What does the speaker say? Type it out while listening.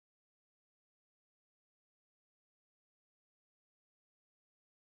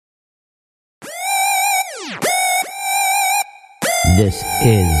This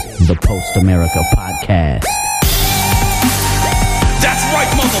is the Post America Podcast. That's right,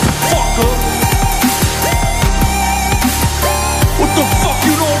 motherfucker. What the fuck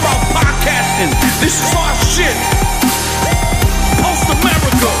you know about podcasting? This is our shit. Post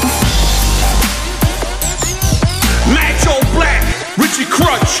America. Macho Black, Richie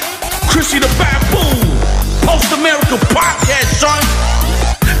Crutch, Chrissy the Baboon. Post America Podcast, son.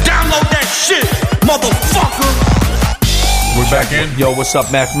 Download that shit, motherfucker. We're back in. Yo, what's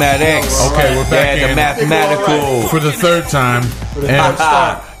up, mathematics? Okay, we're back in. The mathematical. For the third time. And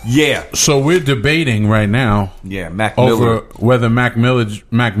yeah. so we're debating right now Mac over Miller. whether Mac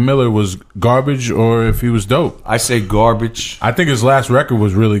Miller was garbage or if he was dope. I say garbage. I think his last record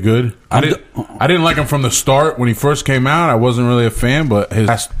was really good. I didn't like him from the start. When he first came out, I wasn't really a fan, but his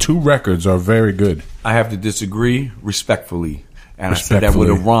last two records are very good. I have to disagree respectfully. And I said that with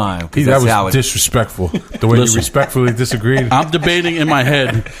a rhyme. That was disrespectful. The way you respectfully disagreed. I'm debating in my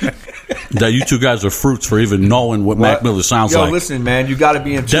head that you two guys are fruits for even knowing what Mac Miller sounds like. Yo, listen, man, you got to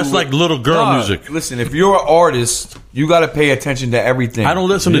be into That's like little girl music. Listen, if you're an artist, you got to pay attention to everything. I don't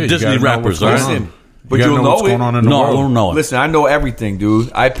listen to Disney rappers. Listen, but you'll know what's going on in the world. I don't know it. Listen, I know everything,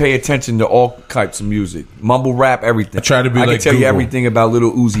 dude. I pay attention to all types of music. Mumble rap, everything. I try to be I like can tell you Google. everything about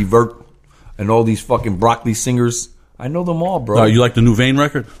Little Uzi Vert and all these fucking broccoli singers. I know them all, bro. You like the new Vane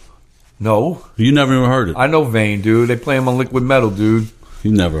record? No. You never even heard it. I know Vane, dude. They play him on Liquid Metal, dude.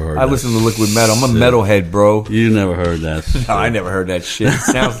 You never heard I that. listen to Liquid Metal. I'm a metalhead, bro. You never heard that. No, I never heard that shit.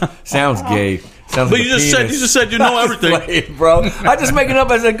 Sounds gay. Sounds But like you just said you know everything. Playing, bro. I just make it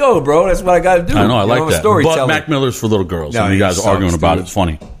up as I go, bro. That's what I got to do. I know, I like I'm a that. storyteller. But Mac Miller's for little girls. No, and you guys he are arguing sucks, about dude. it. It's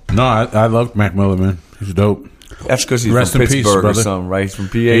funny. No, I love Mac Miller, man. He's dope. That's because he's Rest from in peace, Pittsburgh or brother. something, right? He's from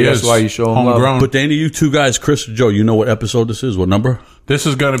PA. He That's is. why you show him love. Homegrown. But any of you two guys, Chris or Joe, you know what episode this is? What number? This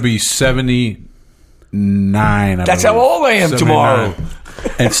is going to be 79. That's how old I am 79. tomorrow.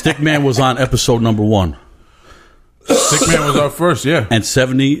 And Stickman was on episode number 1. Stickman was our first, yeah. And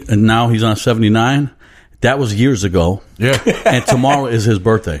 70, and now he's on 79. That was years ago. Yeah. And tomorrow is his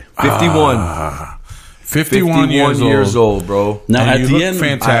birthday. 51. 51 years old, bro. Now, And at you the look end,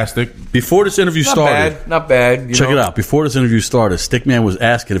 fantastic. before this interview Not started, bad. Not bad. check it out. Before this interview started, Stickman was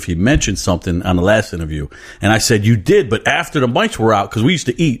asking if he mentioned something on the last interview. And I said, you did, but after the mics were out, because we used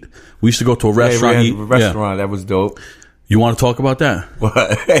to eat. We used to go to a restaurant. Hey, Eat. a restaurant. That was dope. You want to talk about that?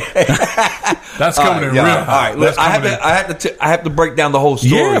 That's coming in real. All right. That's I have to break down the whole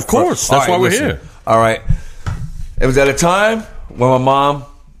story. Yeah, of course. That's why we're here. All right. It was at a time when my mom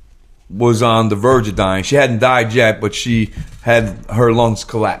was on the verge of dying. She hadn't died yet, but she had her lungs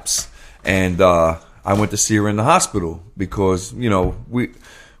collapse. And I went to see her in the hospital because,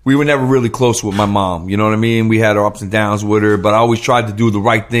 we were never really close with my mom. You know what I mean? We had our ups and downs with her, but I always tried to do the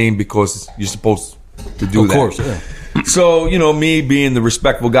right thing because you're supposed to do that. Of course, yeah. So, me being the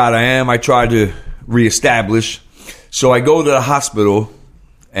respectful guy I am, I tried to reestablish. So I go to the hospital,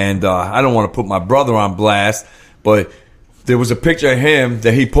 and I don't want to put my brother on blast, but there was a picture of him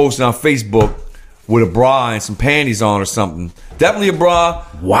that he posted on Facebook with a bra and some panties on or something. Definitely a bra.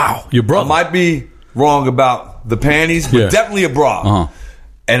 Wow. Your brother. I might be wrong about the panties, but Yeah. definitely a bra. Uh-huh.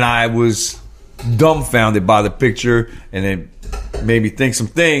 And I was dumbfounded by the picture, and it made me think some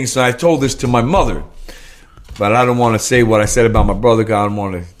things. So I told this to my mother. But I don't want to say what I said about my brother because I don't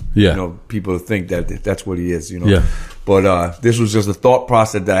want to, people to think that that's what he is, Yeah. But this was just a thought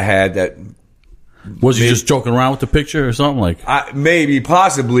process that I had that Was he just joking around with the picture or something? Like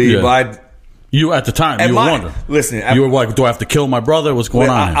possibly, Yeah. but you at the time, you were wondering. Listen, You were like, do I have to kill my brother? What's going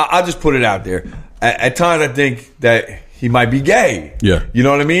on? I'll just put it out there. At times, I think that he might be gay. Yeah. You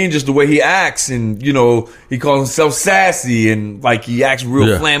know what I mean? Just the way he acts, and he calls himself sassy, and like he acts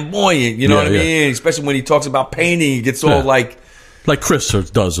real flamboyant. You know what I mean? Especially when he talks about painting, he gets all like Chris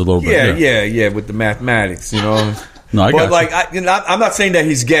does a little bit. yeah, with the mathematics. No, I got but you. I'm not saying that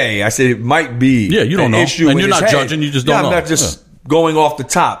he's gay. I said it might be. Yeah, you don't an know. issue And in you're his not head. judging, you just don't know. I'm not just going off the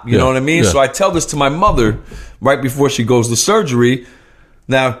top. You know what I mean? Yeah. So I tell this to my mother right before she goes to surgery.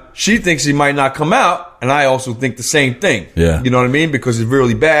 Now, she thinks he might not come out, and I also think the same thing. Yeah. You know what I mean? Because it's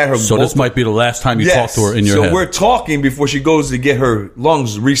really bad. So this might be the last time you talk to her in your head. So we're talking before she goes to get her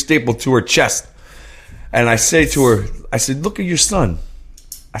lungs restapled to her chest. And I say to her, I said, look at your son.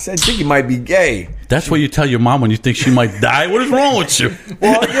 I said, I think he might be gay. That's what you tell your mom when you think she might die. What is wrong with you?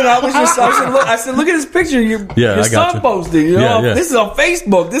 Well, I said, look at this picture your I got son you. posted. This is on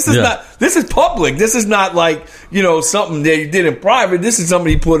Facebook. This is public. This is not like, something that he did in private. This is something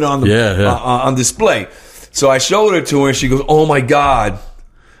he put on on display. So I showed her to her and she goes, oh my God.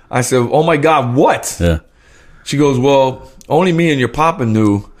 I said, oh my God, what? Yeah. She goes, well, only me and your papa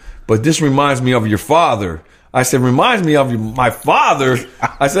knew, but this reminds me of your father. I said, reminds me of my father.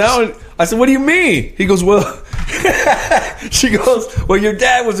 I said, what do you mean? He goes, well, she goes, well, your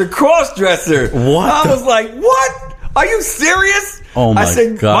dad was a cross-dresser. What? I was like, what? Are you serious? Oh, my I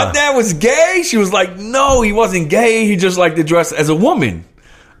said, God. my dad was gay? She was like, no, he wasn't gay. He just liked to dress as a woman.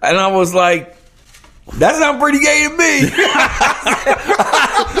 And I was like, that sounds pretty gay to me.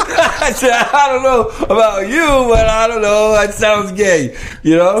 I said, I don't know about you, but I don't know. That sounds gay.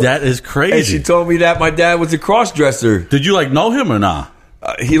 You know? That is crazy. And she told me that my dad was a cross-dresser. Did you know him or not?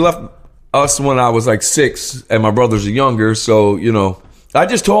 He left us when I was like 6, and my brothers are younger. So, I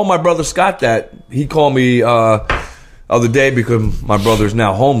just told my brother Scott that. He called me other day because my brother's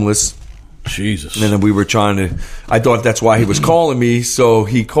now homeless. Jesus. And then we were I thought that's why he was calling me. So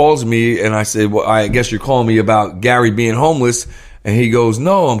he calls me and I said, well, I guess you're calling me about Gary being homeless. And he goes,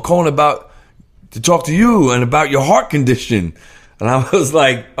 no, I'm calling to talk to you and about your heart condition. And I was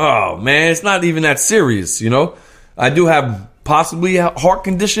like, oh man, it's not even that serious. I do have possibly a heart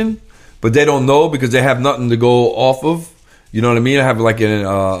condition, but they don't know because they have nothing to go off of. You know what I mean? I have like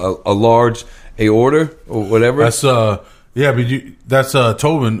a large aorta or whatever. That's yeah, but that's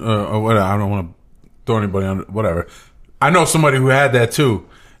Tobin or whatever. I don't want to throw anybody on whatever. I know somebody who had that too,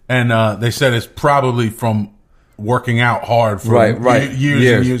 and they said it's probably from working out hard for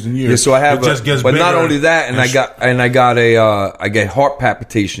years and years. Yeah, so I have, it just gets but bigger not only that, and I get heart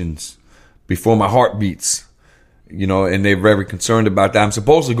palpitations before my heart beats. And they're very concerned about that. I'm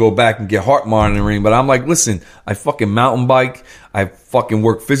supposed to go back and get heart monitoring, but I'm like, listen, I fucking mountain bike. I fucking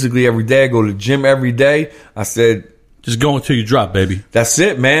work physically every day. I go to the gym every day. I said, just go until you drop, baby. that's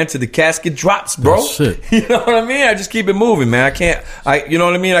it, man. Till the casket drops, bro. That's it. You know what I mean? I just keep it moving, man. You know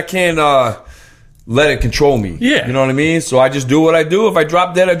what I mean? I can't let it control me. Yeah. You know what I mean? So I just do what I do. If I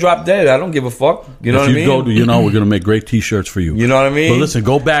drop dead, I drop dead. I don't give a fuck. You know what I mean? If you go, we're gonna make great T-shirts for you. You know what I mean? But listen,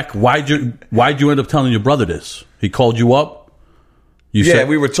 go back. Why'd you end up telling your brother this? He called you up.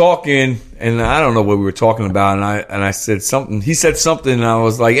 We were talking, and I don't know what we were talking about, and I said something. He said something, and I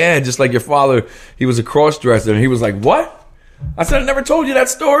was like, "Yeah, just like your father, he was a cross-dresser." And he was like, "What?" I said, "I never told you that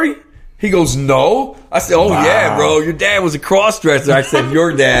story." He goes, "No." I said, "Oh yeah, bro, your dad was a cross-dresser." I said,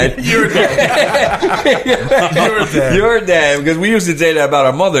 "Your dad, Your dad. your dad," because we used to say that about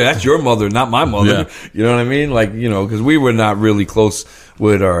our mother. That's your mother, not my mother. Yeah. You know what I mean? Like, because we were not really close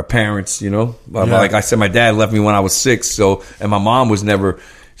with our parents. But like I said, my dad left me when I was 6. So, and my mom was never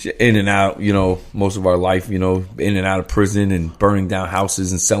in and out. Most of our life. In and out of prison and burning down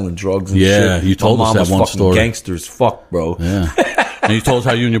houses and selling drugs. And shit. You told us that one story. Gangsters, fuck, bro. Yeah. And you told us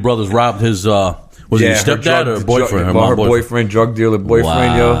how you and your brothers robbed his, was it your stepdad or boyfriend? Her boyfriend, drug dealer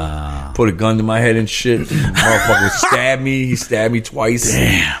boyfriend, Wow. yo. Put a gun to my head and shit. Motherfucker stabbed me. He stabbed me twice.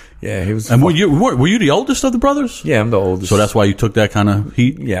 Damn. Yeah, he was. And were you the oldest of the brothers? Yeah, I'm the oldest. So that's why you took that kind of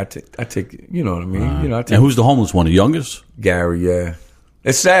heat? Yeah, I take, you know what I mean? I take And who's the homeless one? The youngest? Gary, yeah.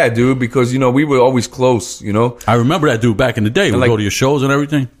 It's sad, dude, because, we were always close, I remember that dude back in the day. We'd go to your shows and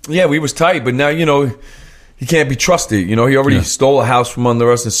everything. Yeah, we was tight, but now, he can't be trusted. He already stole a house from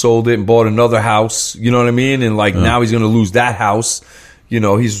under us and sold it and bought another house. You know what I mean? And now he's going to lose that house. I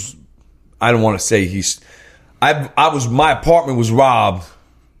don't want to say my apartment was robbed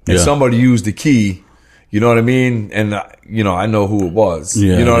and somebody used the key. You know what I mean? And, I know who it was.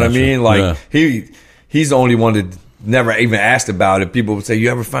 Yeah, you know what I mean? Like, yeah. he's the only one that never even asked about it. People would say, you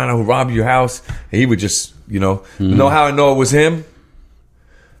ever find out who robbed your house? And he would just, know how I know it was him?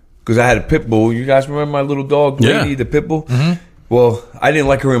 Because I had a pit bull. You guys remember my little dog, Lady, the pit bull? Mm-hmm. Well, I didn't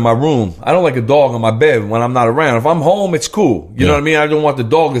like her in my room. I don't like a dog on my bed when I'm not around. If I'm home, it's cool. You know what I mean? I don't want the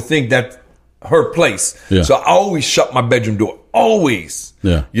dog to think that's her place. Yeah. So I always shut my bedroom door. Always.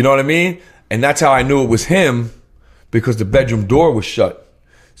 Yeah. You know what I mean? And that's how I knew it was him, because the bedroom door was shut.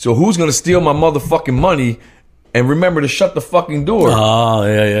 So who's going to steal my motherfucking money and remember to shut the fucking door? Oh,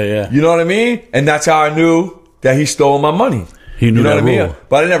 yeah. You know what I mean? And that's how I knew that he stole my money. He knew what that I mean? rule.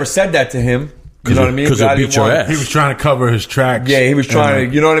 But I never said that to him. You know what I mean? Because it beat your ass. He was trying to cover his tracks. Yeah, he was trying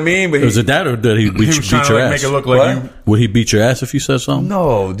to, you know what I mean? But was it that, or did he beat was trying your to ass? make it look like you. Would he beat your ass if you said something?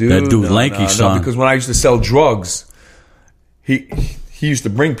 No, dude. That dude, lanky son. No, because when I used to sell drugs, he used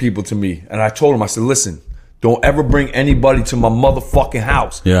to bring people to me. And I told him, I said, listen, don't ever bring anybody to my motherfucking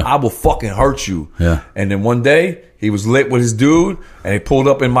house. Yeah. I will fucking hurt you. Yeah. And then one day, he was lit with his dude, and he pulled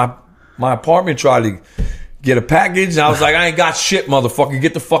up in my apartment, tried to get a package, and I was like, I ain't got shit, motherfucker.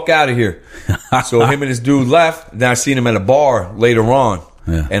 Get the fuck out of here. So him and his dude left. Then I seen him at a bar later on,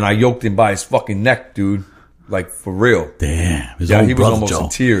 and I yoked him by his fucking neck, dude. Like, for real. Damn. He was almost in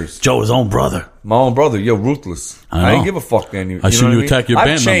tears. Joe, his own brother. My own brother. Yo, ruthless. I didn't give a fuck then. I seen you attack your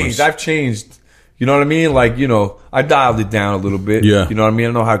band members. I've changed. You know what I mean? Like, I dialed it down a little bit. Yeah. You know what I mean?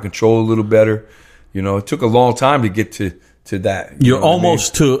 I know how to control a little better. You know, it took a long time to get to that. You're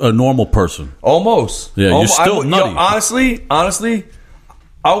almost to a normal person. Almost. Yeah, you're still nutty. You know, honestly,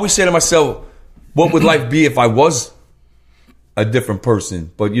 I always say to myself, what would life be if I was a different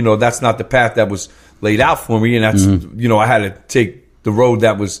person? But, you know, that's not the path that was laid out for me. And that's, you know, I had to take the road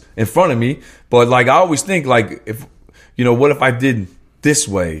that was in front of me. But, like, I always think, like, if, you know, what if I did this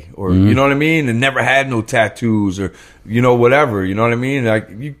way? Or, you know what I mean? And never had no tattoos or, you know, whatever. You know what I mean? Like,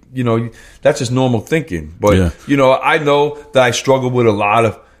 you know, that's just normal thinking. But, you know, I know that I struggle with a lot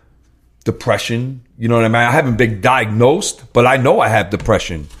of depression. You know what I mean? I haven't been diagnosed, but I know I have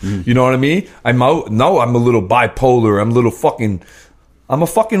depression. You know what I mean? I'm a little bipolar. I'm a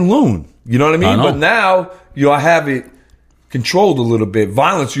fucking loon. You know what I mean? But now, you know, I have it controlled a little bit.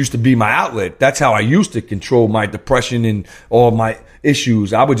 Violence used to be my outlet. That's how I used to control my depression and all my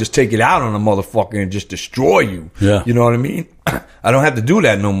issues. I would just take it out on a motherfucker and just destroy you. Yeah. You know what I mean? I don't have to do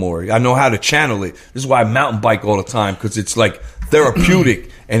that no more. I know how to channel it. This is why I mountain bike all the time, because it's like therapeutic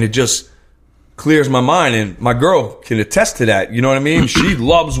and it just clears my mind. And my girl can attest to that. You know what I mean? She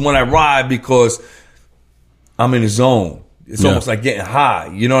loves when I ride because I'm in the zone. It's almost like getting high.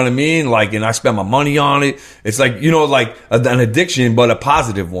 You know what I mean? Like, and I spend my money on it. It's like, you know, like an addiction, but a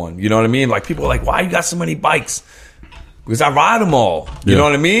positive one. You know what I mean? Like, people are like, why you got so many bikes? Because I ride them all. You know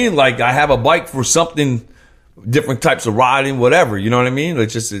what I mean? Like, I have a bike for something, different types of riding, whatever. You know what I mean?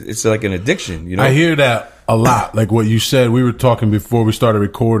 It's like an addiction. You know? I hear that a lot. Like what you said, we were talking before we started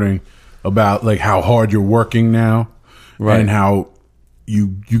recording about like how hard you're working now, right? And how you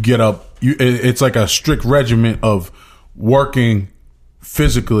get up. It's like a strict regimen of working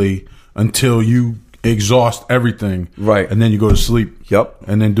physically until you exhaust everything, right? And then you go to sleep. Yep.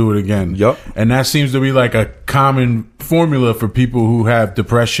 And then do it again. Yep. And that seems to be like a common formula for people who have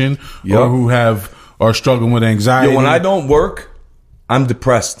depression or who are struggling with anxiety. Yo, when I don't work, I'm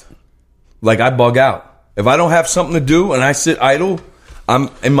depressed. Like, I bug out. If I don't have something to do and I sit idle, I'm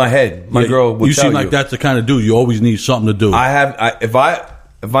in my head. My girl will you tell seem like that's the kind of dude you always need something to do.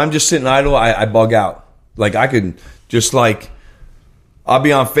 If I'm just sitting idle, I bug out. Like, I could just like, I'll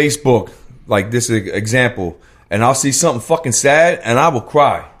be on Facebook, like this example, and I'll see something fucking sad and I will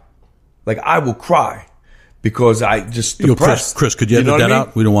cry. Like, I will cry because I just depressed. Chris, could you edit that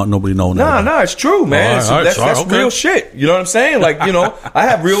out? We don't want nobody knowing that. No, it's true, man. That's real shit. You know what I'm saying? Like, you know, I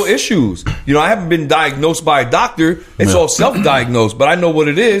have real issues. You know, I haven't been diagnosed by a doctor. It's all self-diagnosed, but I know what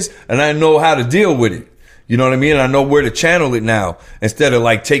it is and I know how to deal with it. You know what I mean? And I know where to channel it now instead of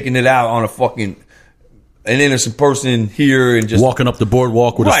like taking it out on an innocent person here and just walking up the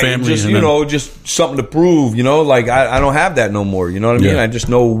boardwalk with a family. Just, you know, just something to prove, you know, like I don't have that no more. You know what I mean? I just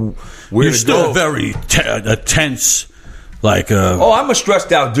know where You're to still go. very tense, like I'm a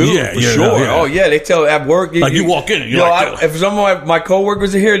stressed out dude for sure. No, yeah. Oh yeah, they tell at work. Like you walk in and you're like, if some of my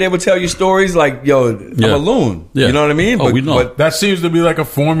coworkers are here, they would tell you stories like, yo, I'm a loon. Yeah. You know what I mean? We know. But that seems to be like a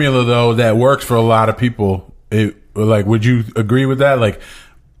formula though that works for a lot of people. Like, would you agree with that? Like,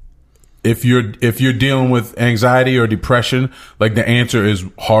 if you're dealing with anxiety or depression, like the answer is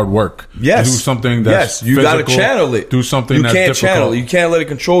hard work. Yes. Do something that's you got to physical. channel it. Do something you that's can't difficult. channel it. You can't let it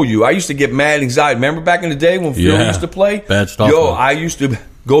control you. I used to get mad anxiety. Remember back in the day when Phil used to play? Bad stuff. Yo, I used to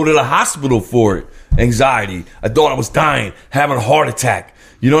go to the hospital for it. Anxiety. I thought I was dying, having a heart attack.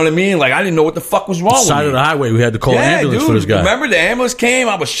 You know what I mean? Like, I didn't know what the fuck was wrong with me. Side of the highway, we had to call an ambulance for this guy. Remember the ambulance came?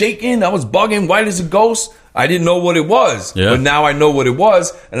 I was shaking. I was bugging, white as a ghost. I didn't know what it was. Yeah. But now I know what it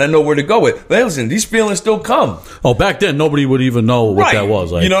was, and I know where to go with. But listen, these feelings still come. Oh, back then, nobody would even know what that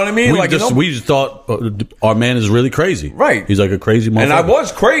was. Like, you know what I mean? We just thought our man is really crazy. Right. He's like a crazy motherfucker. And I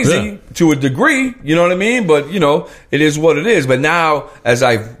was crazy to a degree, you know what I mean? But, you know, it is what it is. But now, as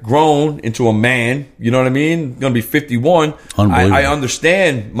I've grown into a man, you know what I mean? Going to be 51. I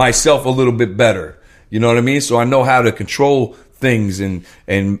understand myself a little bit better. You know what I mean? So I know how to control things and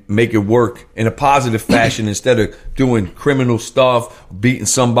make it work in a positive fashion instead of doing criminal stuff, beating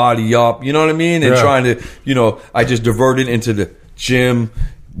somebody up, you know what I mean? And trying to, you know, I just diverted into the gym,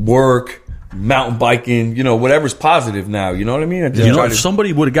 work, mountain biking, you know, whatever's positive now, you know what I mean? If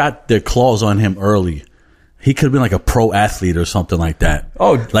somebody would have got their claws on him early, he could have been like a pro athlete or something like that.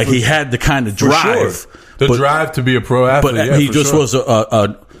 Oh, like he had the kind of drive. Sure. The drive to be a pro athlete. But he just was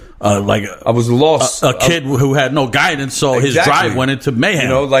like I was lost. A kid who had no guidance, so his drive went into mayhem. You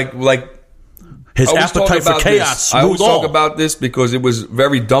know, like his appetite for chaos. I always talk about this because it was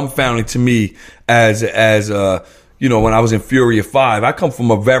very dumbfounding to me as you know, when I was in Fury of 5. I come from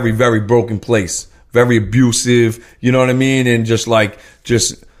a very, very broken place, very abusive. You know what I mean? And just I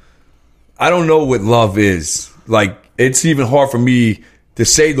don't know what love is. Like, it's even hard for me to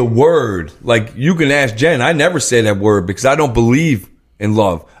say the word. Like, you can ask Jen. I never say that word because I don't believe in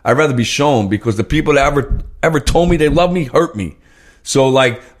love. I'd rather be shown, because the people that ever told me they love me hurt me. So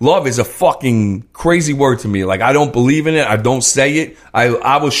like, love is a fucking crazy word to me. Like, I don't believe in it. I don't say it.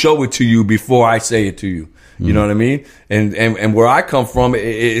 I will show it to you before I say it to you. You know what I mean? And where I come from,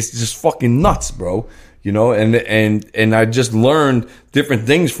 it's just fucking nuts, bro. You know, and I just learned different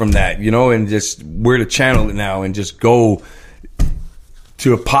things from that, you know, and just where to channel it now and just go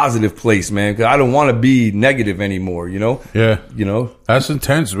to a positive place, man. Cause I don't want to be negative anymore, you know? Yeah. You know? That's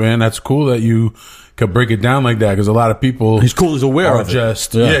intense, man. That's cool that you could break it down like that, because a lot of people... He's cool. He's aware of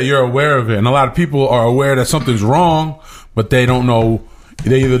it. Yeah, you're aware of it. And a lot of people are aware that something's wrong, but they don't know...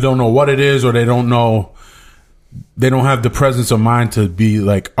 They either don't know what it is, or they don't know... They don't have the presence of mind to be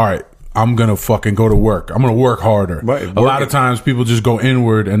like, all right, I'm going to fucking go to work. I'm going to work harder. Right, a lot of times people just go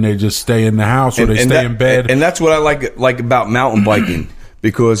inward and they just stay in the house, or they stay in bed. And that's what I like about mountain biking,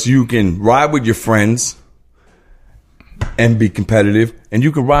 because you can ride with your friends and be competitive, and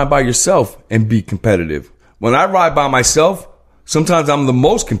you can ride by yourself and be competitive. When I ride by myself, sometimes I'm the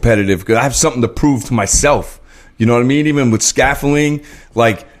most competitive because I have something to prove to myself. You know what I mean? Even with scaffolding,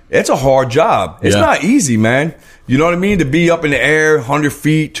 like, it's a hard job. It's not easy, man. You know what I mean? To be up in the air, 100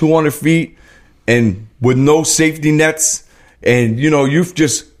 feet, 200 feet, and with no safety nets, and, you know, you've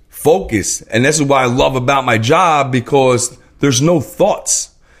just focused. And this is what I love about my job, because there's no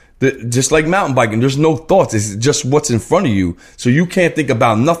thoughts. Just like mountain biking, there's no thoughts. It's just what's in front of you. So you can't think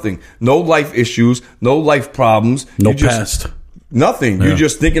about nothing. No life issues, no life problems. No past. Nothing. Yeah. You're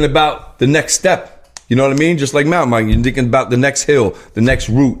just thinking about the next step. You know what I mean? Just like mountain biking, you're thinking about the next hill, the next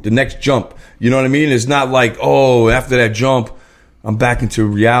route, the next jump. You know what I mean? It's not like, oh, after that jump, I'm back into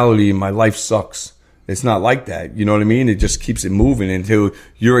reality and my life sucks. It's not like that. You know what I mean? It just keeps it moving until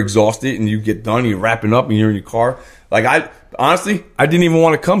you're exhausted and you get done, you're wrapping up and you're in your car. Like, honestly, I didn't even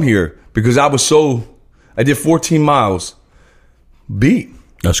want to come here because I did 14 miles beat.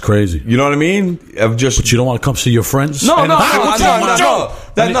 That's crazy. You know what I mean? But you don't want to come see your friends? No. I'm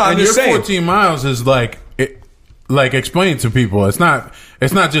And just your saying. 14 miles is like explain to people. It's not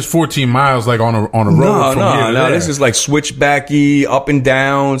just 14 miles like on a road from here to there. This is like switchbacky, up and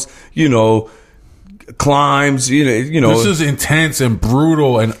downs, you know, climbs, you know. This is intense and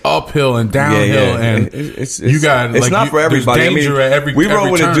brutal and uphill and downhill, and it's not for everybody. We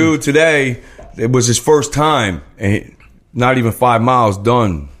rode with a dude today. It was his first time, and not even 5 miles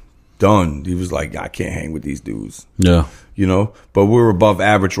done. He was like, I can't hang with these dudes. Yeah, you know. But we're above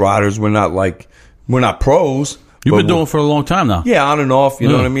average riders. We're not pros. You've been doing it for a long time now. Yeah, on and off. You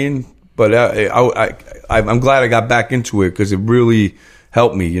know what I mean. But I'm glad I got back into it because it really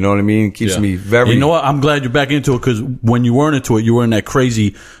helped me. You know what I mean? It keeps me very... You know what? I'm glad you're back into it because when you weren't into it, you were in that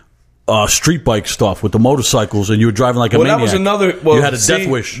crazy street bike stuff with the motorcycles and you were driving like a maniac. That was another... Well, you had a death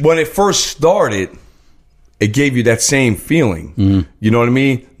wish. When it first started, it gave you that same feeling. Mm-hmm. You know what I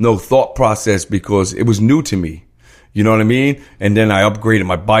mean? No thought process because it was new to me. You know what I mean? And then I upgraded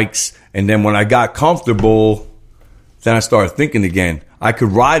my bikes. And then when I got comfortable, then I started thinking again. I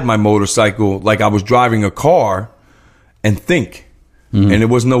could ride my motorcycle like I was driving a car and think. Mm-hmm. And it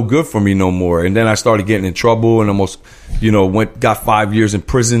was no good for me no more. And then I started getting in trouble and almost, got 5 years in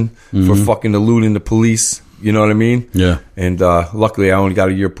prison for fucking eluding the police. You know what I mean? Yeah. And luckily I only got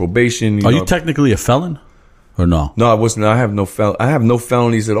a year probation. Are you technically a felon or no? No, I wasn't. I have no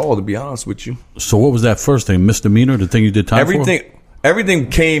felonies at all, to be honest with you. So what was that first thing? Misdemeanor? The thing you did time for? Everything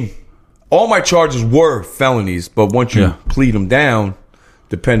came... All my charges were felonies, but once you plead them down,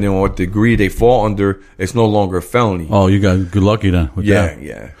 depending on what degree they fall under, it's no longer a felony. Oh, you got good lucky then. With that.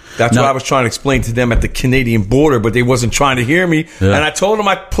 Yeah. That's what I was trying to explain to them at the Canadian border, but they wasn't trying to hear me. Yeah. And I told them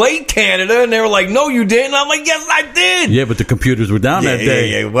I played Canada, and they were like, "No, you didn't." I'm like, "Yes, I did." Yeah, but the computers were down that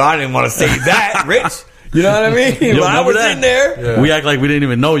day. Yeah. Well, I didn't want to say that, Rich. You know what I mean? When I was in there. Yeah. We act like we didn't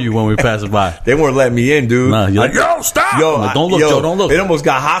even know you when we passed by. They weren't letting me in, dude. Nah, you're like, yo, stop. Like, don't look, Joe, don't look. It almost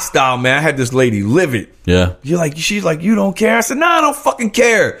got hostile, man. I had this lady livid. Yeah. She's like, you don't care? I said, I don't fucking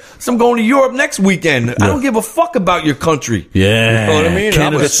care. So I'm going to Europe next weekend. Yeah. I don't give a fuck about your country. Yeah. You know what I mean?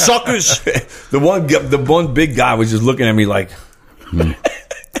 Canada suckers. The one big guy was just looking at me like.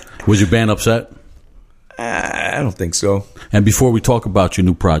 Was your band upset? I don't think so. And before we talk about your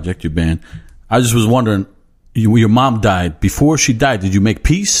new project, your band, I just was wondering, your mom died. Before she died, did you make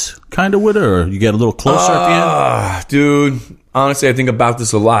peace kind of with her, or you get a little closer at the end? Dude, honestly, I think about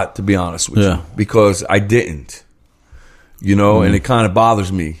this a lot, to be honest with you, because I didn't, and it kind of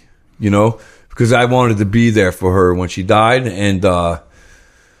bothers me, because I wanted to be there for her when she died. And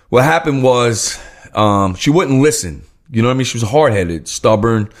what happened was she wouldn't listen. You know what I mean? She was hard-headed,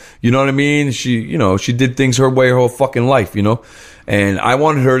 stubborn. You know what I mean? She did things her way her whole fucking life, And I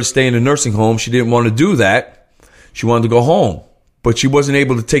wanted her to stay in a nursing home. She didn't want to do that. She wanted to go home. but she wasn't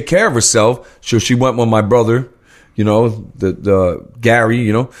able to take care of herself. So she went with my brother, the Gary,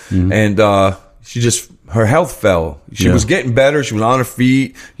 and her health fell. She was getting better. She was on her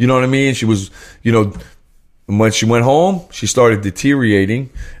feet. You know what I mean? She was, when she went home, she started deteriorating,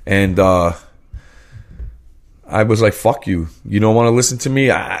 and I was like, "Fuck you! You don't want to listen to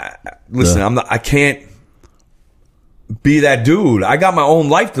me? Listen, I can't be that dude. I got my own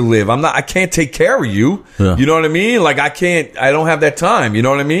life to live. I can't take care of you. Yeah. You know what I mean? Like, I don't have that time. You know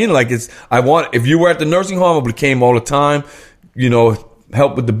what I mean? Like, if you were at the nursing home, I would have came all the time,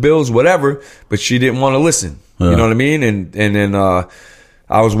 help with the bills, whatever, but she didn't want to listen. Yeah. You know what I mean? And then,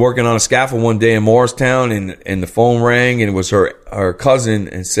 I was working on a scaffold one day in Morristown, and the phone rang, and it was her cousin,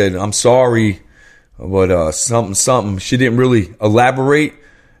 and said, "I'm sorry, but, something. She didn't really elaborate.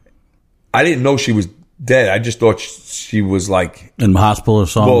 I didn't know she was dead. I just thought she was like in the hospital or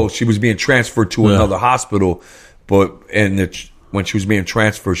something. Well, she was being transferred to another hospital, but when she was being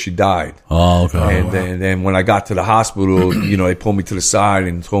transferred, she died. Oh, okay. And then when I got to the hospital, they pulled me to the side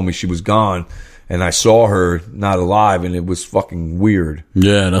and told me she was gone, and I saw her not alive, and it was fucking weird.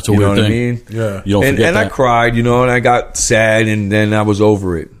 Yeah, that's a weird thing. You know what I mean? Yeah. You don't forget that. I cried, and I got sad, and then I was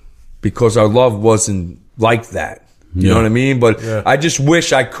over it because our love wasn't like that. You know what I mean? But I just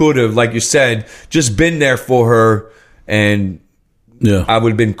wish I could have, like you said, just been there for her, and I would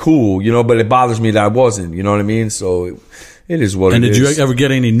have been cool, but it bothers me that I wasn't, you know what I mean? So it is what it is. And did you ever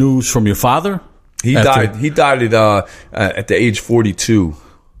get any news from your father? He died at the age 42.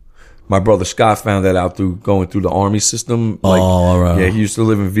 My brother Scott found that out through going through the Army system. All right. Yeah, he used to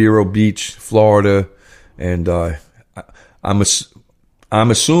live in Vero Beach, Florida, and I'm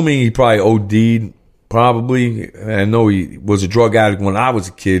assuming he probably OD'd. Probably. I know he was a drug addict when I was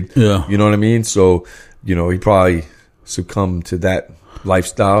a kid. Yeah. You know what I mean? So, he probably succumbed to that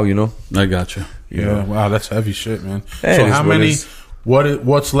lifestyle, I got you. Yeah. Wow, that's heavy shit, man. Hey, so how many,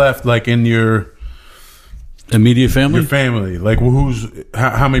 what's left, like, in your immediate family? Your family. Like,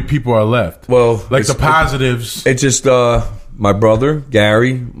 how many people are left? Well, like the positives. It's just my brother,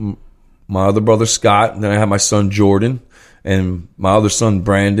 Gary, my other brother, Scott, and then I have my son, Jordan, and my other son,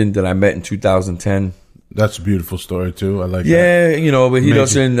 Brandon, that I met in 2010. That's a beautiful story too. I like that. Yeah, but he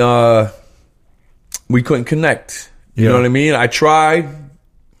doesn't. We couldn't connect. You know what I mean? I tried,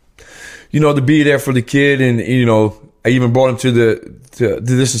 to be there for the kid, and I even brought him to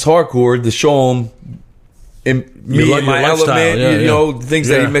This Is Hardcore to show him me and my element. Things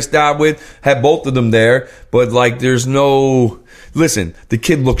that he missed out with. Had both of them there, but like, there's no. Listen, the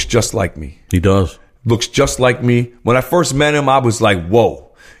kid looks just like me. He does. Looks just like me. When I first met him, I was like, whoa.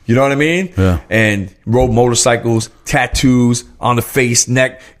 You know what I mean? Yeah. And rode motorcycles, tattoos on the face,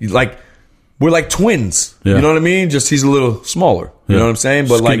 neck. Like, we're like twins. Yeah. You know what I mean? Just he's a little smaller. You know what I'm saying?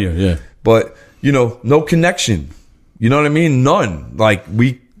 But skinnier, but no connection. You know what I mean? None. Like,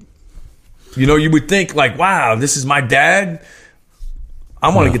 you would think like, wow, this is my dad.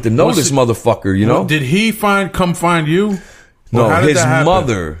 I want to get to know this motherfucker, Did he come find you? No, his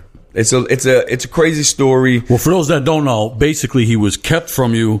mother. It's a crazy story. Well, for those that don't know, basically he was kept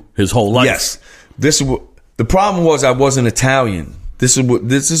from you his whole life. Yes. The problem was I wasn't Italian. But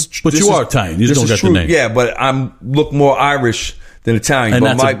you are Italian. You just don't get the name. Yeah, but I look more Irish than Italian.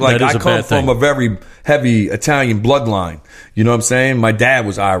 And but I come from a very heavy Italian bloodline. You know what I'm saying? My dad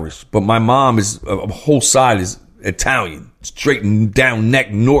was Irish, but my mom is a whole side is Italian, straight down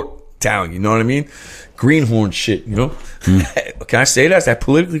neck North Italian. You know what I mean? Greenhorn shit, Can I say that? Is that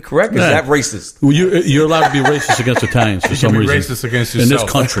politically correct? Is that racist? Well, you're allowed to be racist against Italians for some reason. Racist against yourself. In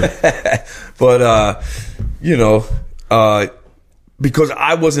this country. But, because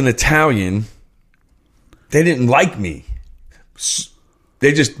I wasn't Italian, they didn't like me.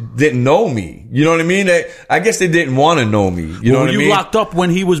 They just didn't know me. You know what I mean? I guess they didn't want to know me. You know what I mean? Were you locked up when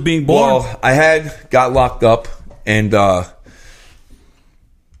he was being born? Well, I got locked up, and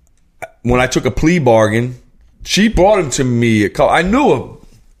when I took a plea bargain, she brought him to me. I knew him.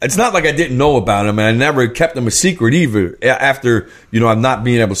 It's not like I didn't know about him, and I never kept him a secret either. After I'm not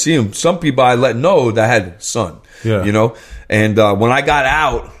being able to see him, some people I let know that I had a son. Yeah. And when I got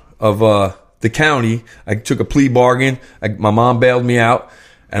out of the county, I took a plea bargain. My mom bailed me out,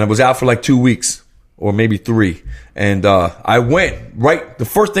 and I was out for like 2 weeks or maybe 3. And I went right. The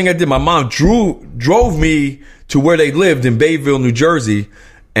first thing I did, my mom drove me to where they lived in Bayville, New Jersey.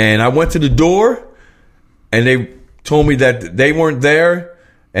 And I went to the door, and they told me that they weren't there,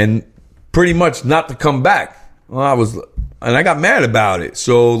 and pretty much not to come back. Well, I got mad about it.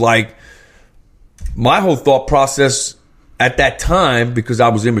 So, like, my whole thought process at that time, because I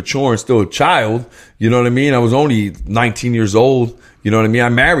was immature and still a child, you know what I mean? I was only 19 years old. You know what I mean? I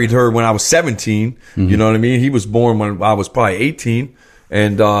married her when I was 17. You know what I mean? He was born when I was probably 18.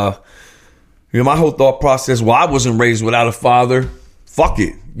 And, my whole thought process, well, I wasn't raised without a father. Fuck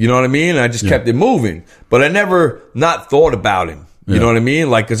it. You know what I mean? I just kept it moving. But I never not thought about him. You know what I mean?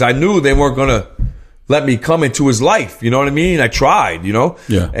 Like, because I knew they weren't going to let me come into his life. You know what I mean? I tried,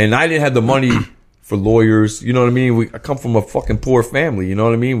 Yeah. And I didn't have the money for lawyers, you know what I mean? I come from a fucking poor family, you know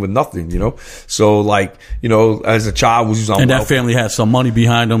what I mean? With nothing, So, like, as a child, was on and that welfare. family had some money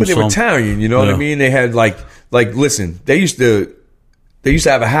behind them. But they were Italian, you know what I mean? They had like, listen, they used to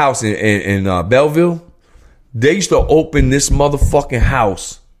have a house in Belleville. They used to open this motherfucking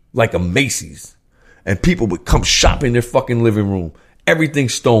house like a Macy's, and people would come shop in their fucking living room. Everything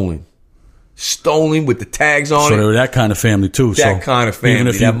stolen with the tags on it. So they were that kind of family too. That kind of family. Even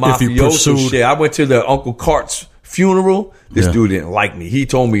if that if you mafioso pursued, shit. I went to the Uncle Cart's funeral. This dude didn't like me. He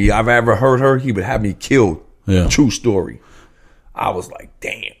told me if I ever hurt her, he would have me killed. Yeah. True story. I was like,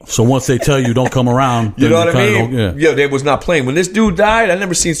 damn. So once they tell you don't come around, You then know what I mean? kinda Yeah, they was not playing. When this dude died, I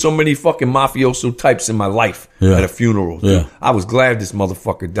never seen so many fucking mafioso types in my life at a funeral. Dude. Yeah. I was glad this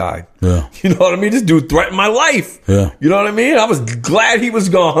motherfucker died. Yeah. You know what I mean? This dude threatened my life. Yeah. You know what I mean? I was glad he was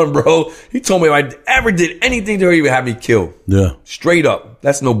gone, bro. He told me if I ever did anything to her, he would have me killed. Yeah. Straight up.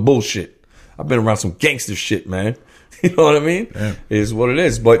 That's no bullshit. I've been around some gangster shit, man. You know what I mean? Yeah. It is what it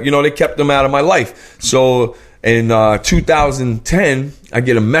is. But, they kept them out of my life. So in 2010, I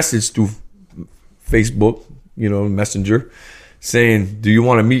get a message through Facebook, Messenger, saying, do you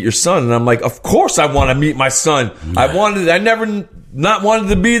want to meet your son? And I'm like, of course I want to meet my son. I never not wanted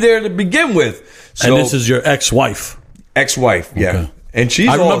to be there to begin with. So, And this is your ex-wife. Ex-wife, yeah. Okay. And she's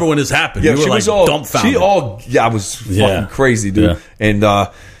I remember when this happened. Yeah, You were she like was all dumbfounded. I was fucking crazy, dude. Yeah.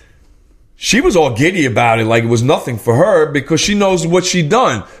 And she was all giddy about it, like it was nothing for her because she knows what she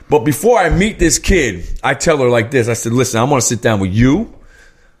done. But before I meet this kid, I tell her like this. I said, listen, I want to sit down with you,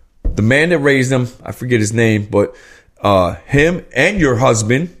 the man that raised him, I forget his name, but him and your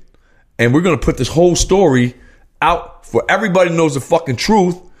husband, and we're going to put this whole story out for everybody knows the fucking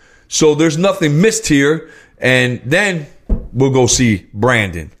truth. So there's nothing missed here. And then we'll go see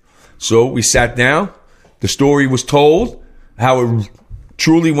Brandon. So we sat down. The story was told, how it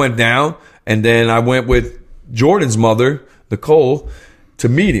truly went down. And then I went with Jordan's mother, Nicole, to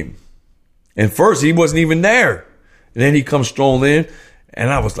meet him. And first, he wasn't even there. And then he comes strolling in. And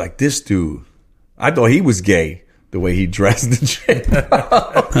I was like, this dude, I thought he was gay. The way he dressed and shit.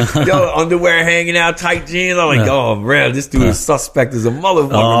 Yo, underwear hanging out, tight jeans. I'm like, oh, bro, this dude is suspect as a motherfucker,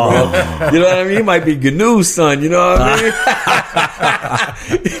 bro. You know what I mean? He might be Gnu's son, you know what I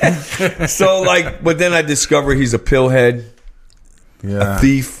mean? So, but then I discover he's a pillhead, a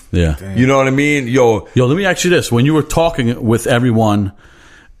thief. Yeah. You know what I mean? Yo, let me ask you this. When you were talking with everyone,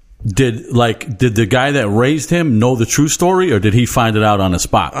 did the guy that raised him know the true story, or did he find it out on the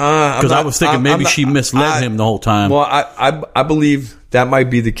spot? Because I was thinking maybe she misled him the whole time. Well, I believe that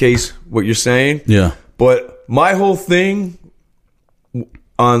might be the case, what you're saying. Yeah. But my whole thing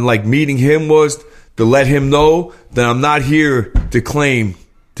on meeting him was to let him know that I'm not here to claim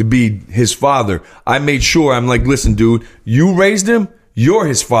to be his father. I made sure, I'm like, listen, dude, you raised him, you're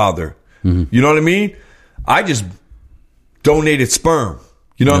his father. Mm-hmm. You know what I mean? I just donated sperm.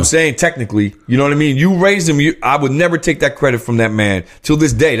 You know what I'm saying? Technically, you know what I mean? You raised him. I would never take that credit from that man till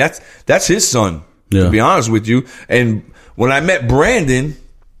this day. That's his son, to be honest with you. And when I met Brandon,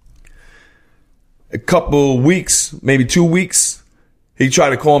 a couple weeks, maybe 2 weeks, he tried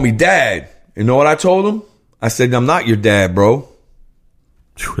to call me dad. You know what I told him? I said, I'm not your dad, bro.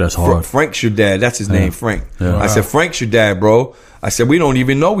 That's hard. Frank's your dad. That's his name, Frank. Yeah. I said, Frank's your dad, bro. I said, we don't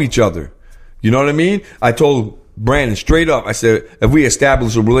even know each other. You know what I mean? I told Brandon straight up, I said, if we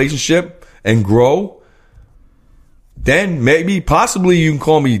establish a relationship and grow, then maybe possibly you can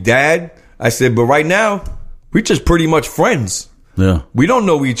call me dad. I said, but right now we're just pretty much friends. Yeah. We don't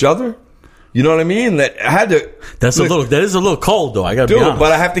know each other. You know what I mean? That is a little cold though. I got to be honest.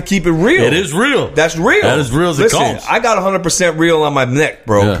 But I have to keep it real. It is real. That's real. That is real as it comes. I got 100% real on my neck,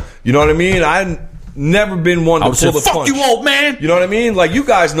 bro. Yeah. You know what I mean? I never been one to pull the fuck punch. you, old man. You know what I mean? Like, you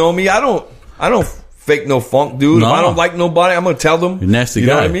guys know me. I don't fake no funk, dude. No. If I don't like nobody, I'm gonna tell them. You're a nasty guy.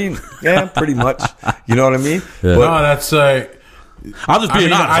 guy. You know what I mean? Yeah, pretty much. You know what I mean? Yeah. No, that's I'm just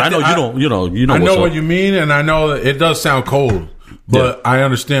being honest. I know you know. I know what's what up. you mean, and I know that it does sound cold, but I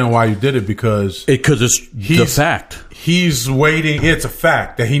understand why you did it because it's the fact. He's waiting. It's a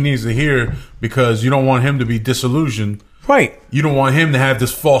fact that he needs to hear because you don't want him to be disillusioned. Right. You don't want him to have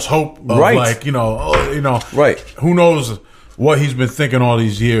this false hope of right. right. Right. Who knows? what he's been thinking all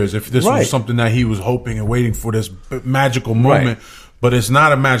these years. If this Right. was something that he was hoping and waiting for, this magical moment, but it's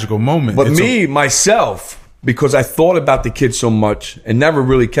not a magical moment. But It's myself, because I thought about the kid so much and never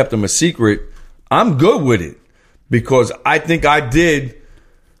really kept him a secret, I'm good with it because I think I did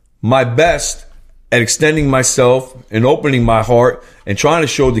my best at extending myself and opening my heart and trying to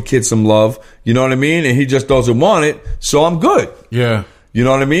show the kid some love. You know what I mean? And he just doesn't want it, so I'm good. Yeah. You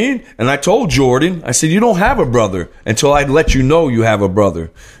know what I mean? And I told Jordan, I said, you don't have a brother until I let you know you have a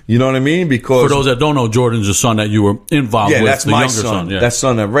brother. You know what I mean? Because For those that don't know, Jordan's the son that you were involved with. that's the my younger son. Yeah. That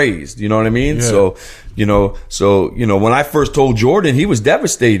son I raised. You know what I mean? Yeah. So, when I first told Jordan, he was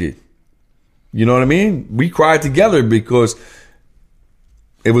devastated. You know what I mean? We cried together because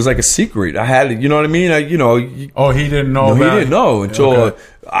it was like a secret. I had it. You know what I mean? Oh, he didn't know. He about didn't it. know until Okay.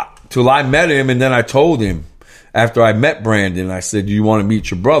 till I met him, and then I told him after I met Brandon. I said, "Do you want to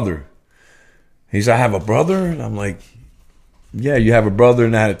meet your brother?" He said, "I have a brother," and I'm like, "Yeah, you have a brother."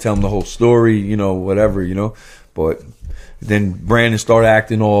 And I had to tell him the whole story, whatever, But then Brandon started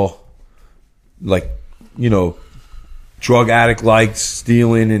acting all like, drug addict like,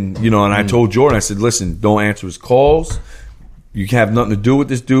 stealing, and and I told Jordan, I said, "Listen, don't answer his calls. You can have nothing to do with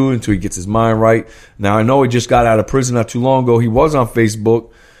this dude until he gets his mind right." Now, I know he just got out of prison not too long ago. He was on Facebook.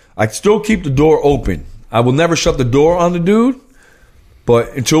 I still keep the door open. I will never shut the door on the dude,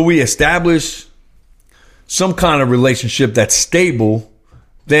 but until we establish some kind of relationship that's stable,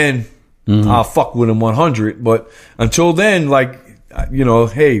 then I'll fuck with him 100. But until then,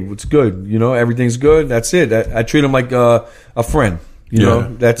 hey, what's good? Everything's good. That's it. I treat him like a friend.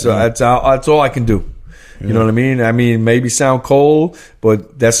 That's all I can do. You know what I mean? I mean, maybe sound cold,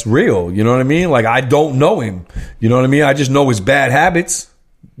 but that's real. You know what I mean? Like, I don't know him. You know what I mean? I just know his bad habits.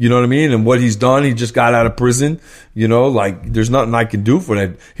 You know what I mean? And what he's done. He just got out of prison. There's nothing I can do for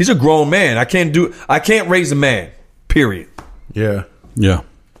that. He's a grown man. I can't raise a man. Period. Yeah. Yeah.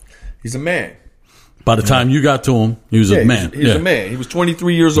 He's a man. By the time you got to him, he was a man. He's a man. He was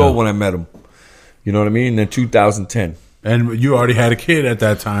 23 years old when I met him. You know what I mean? In 2010. And you already had a kid at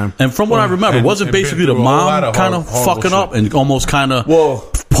that time. And from what I remember, And- wasn't and been basically the through a lot mom of kind of horrible fucking shit. up and almost kind of Well,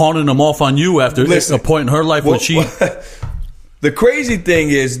 pawning him off on you after Listen. a point in her life when she... The crazy thing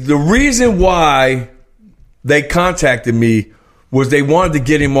is, the reason why they contacted me was they wanted to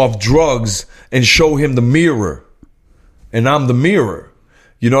get him off drugs and show him the mirror. And I'm the mirror.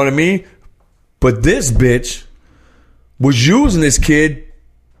 You know what I mean? But this bitch was using this kid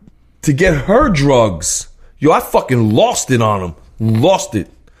to get her drugs. Yo, I fucking lost it on him. Lost it.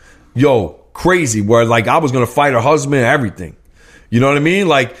 Yo, crazy. Where I was going to fight her husband and everything. You know what I mean?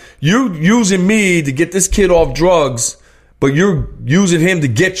 Like, you using me to get this kid off drugs, but you're using him to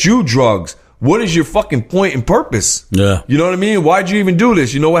get you drugs. What is your fucking point and purpose? Yeah. You know what I mean? Why'd you even do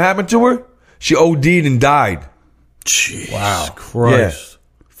this? You know what happened to her? She OD'd and died. Jesus Wow. Christ.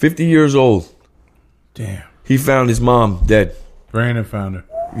 50 years old. Damn. He found his mom dead. Brandon found her.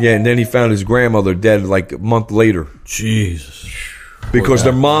 Yeah, and then he found his grandmother dead a month later. Jesus. Because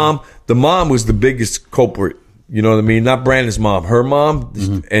the mom was the biggest culprit. You know what I mean? Not Brandon's mom. Her mom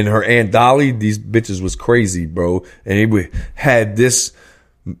and her Aunt Dolly, these bitches was crazy, bro. And he had his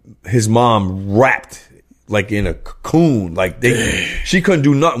mom wrapped in a cocoon. She couldn't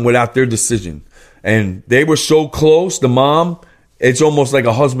do nothing without their decision. And they were so close, the mom, it's almost like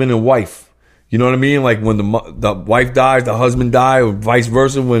a husband and wife. You know what I mean? Like when the wife dies, the husband dies, or vice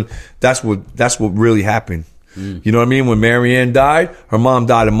versa. When that's what really happened. You know what I mean? When Marianne died, her mom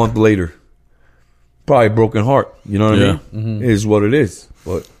died a month later. Probably a broken heart. You know what I mean? It is what it is.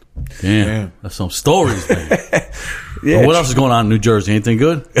 But Damn. That's some stories, man. yeah, What else is going on in New Jersey? Anything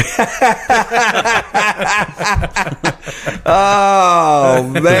good? Oh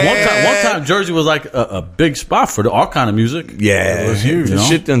man! One time, Jersey was like a big spot for our kind of music. Yeah, it was huge. The You know?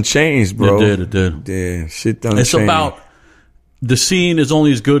 shit done changed, bro. It did. Yeah, shit done It's changed. about the scene is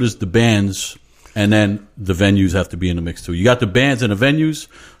only as good as the bands, and then the venues have to be in the mix too. You got the bands and the venues,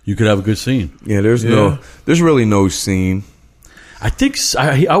 you could have a good scene. Yeah, there's really no scene. I think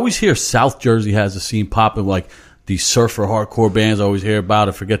I always hear South Jersey has a scene popping, like these surfer hardcore bands. I always hear about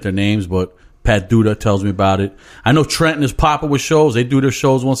it. Forget their names, but Pat Duda tells me about it. I know Trenton is popping with shows. They do their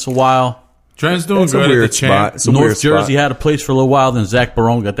shows once in a while. Trent's doing It's a good at weird the champ. spot. It's a weird North Jersey spot. had a place for a little while, then Zach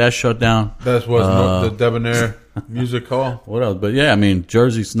Barone got that shut down. That's what the Debonair Music Hall. What else? But yeah, I mean,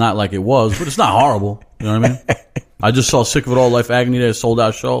 Jersey's not like it was, but it's not horrible. You know what I mean? I just saw Sick of It All Life Agony there, sold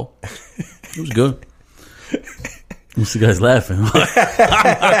out show. It was good. What's the guys laughing?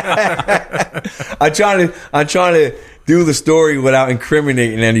 I'm trying to do the story without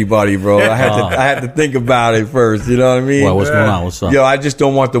incriminating anybody, bro. I had to think about it first. You know what I mean? Well, what's going on? What's up? Yo, I just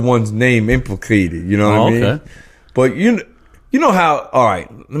don't want the one's name implicated. You know what I mean? Okay. But You know how? All right,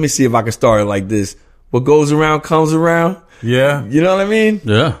 let me see if I can start it like this. What goes around comes around. Yeah. You know what I mean?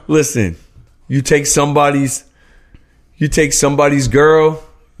 Yeah. Listen, you take somebody's girl,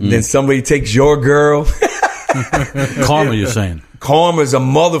 then somebody takes your girl. Karma, you're saying? Karma's a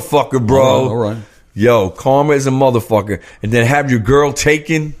motherfucker, bro. All right. Yo, karma is a motherfucker. And then have your girl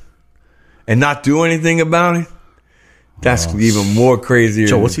taken and not do anything about it. That's even more crazier.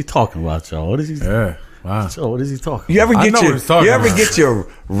 Joe, what's he talking about, Joe? What is he? Yeah. Wow. Joe, what is he talking? You ever I get know what he's talking about. get your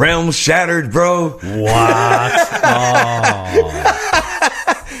realm shattered, bro? What? Oh.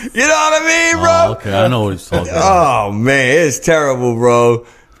 You know what I mean, bro? Oh, okay, I know what he's talking about. Oh man, it's terrible, bro.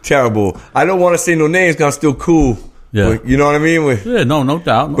 Terrible. I don't want to say no names because I'm still cool. Yeah. But you know what I mean? Yeah, no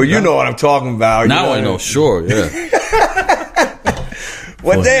doubt. But you know what I'm talking about. Now I know, sure, yeah.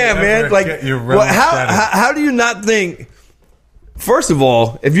 Well, damn, man. Like, how do you not think? First of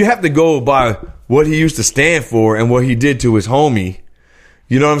all, if you have to go by what he used to stand for and what he did to his homie,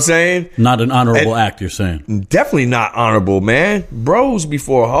 you know what I'm saying? Not an honorable act, you're saying. Definitely not honorable, man. Bros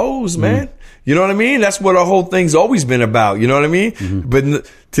before hoes, man. You know what I mean? That's what our whole thing's always been about. You know what I mean? But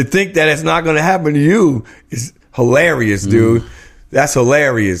to think that it's not going to happen to you is hilarious, dude. That's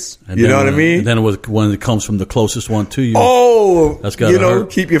hilarious. You know what I mean? And then when it comes from the closest one to you. Oh, that's gotta hurt.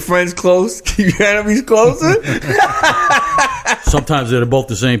 Keep your friends close, keep your enemies closer. Sometimes they're both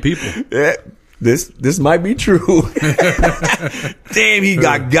the same people. Yeah, this might be true. Damn, he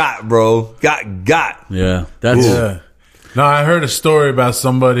got, bro. Got. Yeah, that's. Yeah. No, I heard a story about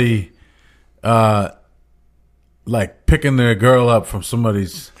somebody, like picking their girl up from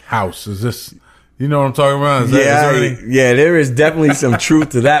somebody's house. Is this? You know what I'm talking about? Yeah, there is definitely some truth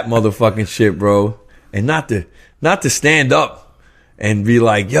to that motherfucking shit, bro. And not to stand up and be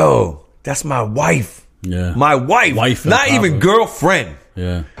like, yo, that's my wife. Yeah. My wife. Not even girlfriend.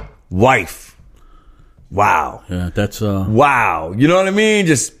 Yeah. Wife. Wow. Yeah, that's wow. You know what I mean?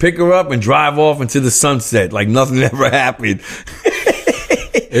 Just pick her up and drive off into the sunset like nothing ever happened.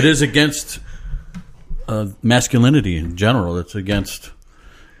 It is against masculinity in general. It's against,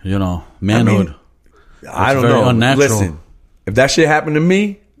 manhood. I don't know. Unnatural. Listen, if that shit happened to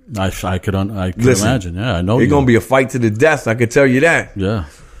me, I could imagine. Yeah, I know. It's gonna be a fight to the death. I can tell you that. Yeah.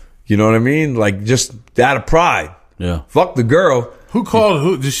 You know what I mean? Like just out of pride. Yeah. Fuck the girl. Who called?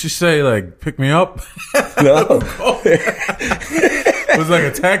 Who did she say? Like, pick me up? No. It was like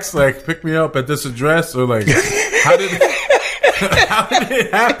a text, like, pick me up at this address, or like, how did it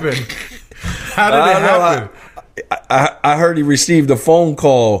happen? How did it happen? I heard he received a phone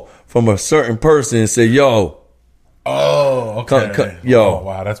call from a certain person and said, yo. Oh, okay. Yo. Oh,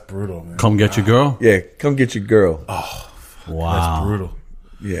 wow, that's brutal, man. Come get your girl? Yeah, come get your girl. Oh, wow. That's brutal.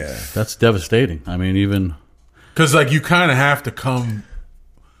 Yeah. That's devastating. I mean, even... Because, like, you kind of have to come...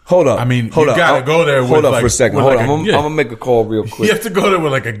 Hold up. I mean, you got to go there with, hold up like... for a second. Hold on. I'm going to make a call real quick. You have to go there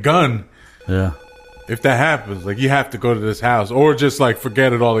with, like, a gun. Yeah. If that happens, like, you have to go to this house. Or just, like,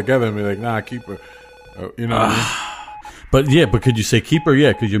 forget it altogether and be like, nah, keep her. You know what I mean? But could you say keep her?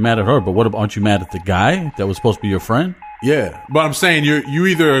 Yeah, because you're mad at her. But aren't you mad at the guy that was supposed to be your friend? Yeah, but I'm saying you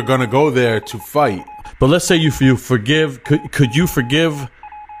either are gonna go there to fight. But let's say you forgive. Could you forgive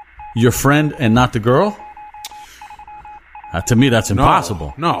your friend and not the girl? To me, that's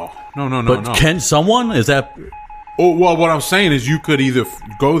impossible. No. But can someone? Is that? Oh, well, what I'm saying is you could either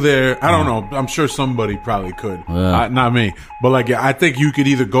go there. I don't know. I'm sure somebody probably could. Yeah. Not me. But like, I think you could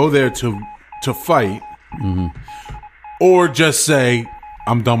either go there to fight. Mm-hmm. Or just say,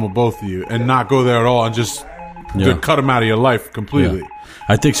 I'm done with both of you, and not go there at all, and just cut them out of your life completely. Yeah.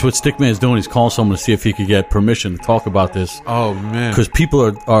 I think what Stickman is doing is calling someone to see if he could get permission to talk about this. Oh, man. Because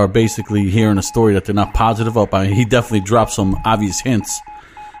people are basically hearing a story that they're not positive up. I mean, he definitely dropped some obvious hints,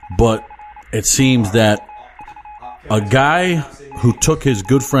 but it seems that a guy who took his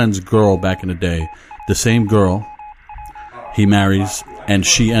good friend's girl back in the day, the same girl, he marries, and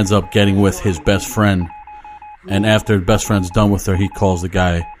she ends up getting with his best friend. And after the best friend's done with her, he calls the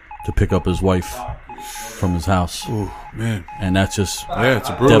guy to pick up his wife from his house. Oh, man. And that's just it's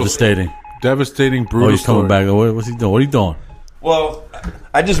a brutal, devastating. Devastating, brutal he's coming back. What's he doing? What are you doing? Well,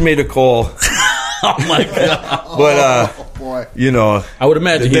 I just made a call. Oh, my God. But, boy. I would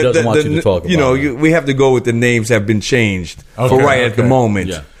imagine he doesn't want you to talk about it. We have to go with the names have been changed at the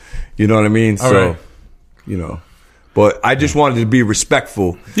moment. Yeah. You know what I mean? All right. But I just wanted to be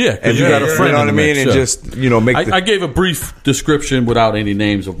respectful. Yeah, because you got a friend. You know what I mean? Mix, and just, make I gave a brief description without any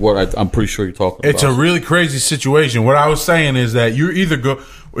names of what I'm pretty sure you're talking about. It's a really crazy situation. What I was saying is that you're either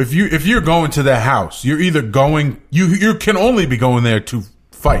if you're going to that house, you're either going you can only be going there to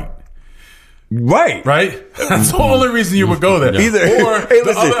fight. Right. That's the only reason you would go there. Either, Or hey, the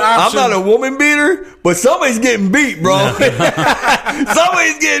listen, other option, I'm not a woman beater, but somebody's getting beat, bro.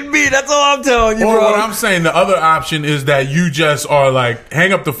 Somebody's getting beat. That's all I'm telling you, or bro. what I'm saying, the other option is that you just are like,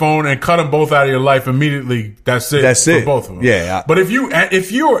 hang up the phone and cut them both out of your life immediately. That's it. That's for it. both of them. Yeah. But if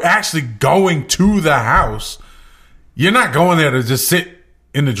you're actually going to the house, you're not going there to just sit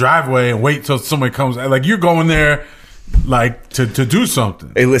in the driveway and wait till somebody comes. Like, you're going there like to do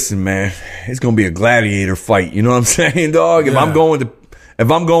something. Hey, listen, man, it's gonna be a gladiator fight. You know what I'm saying, dog? If I'm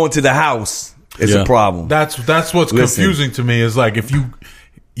going to the house, it's a problem. That's what's confusing to me, is like, if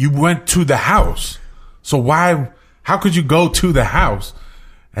you went to the house, so how could you go to the house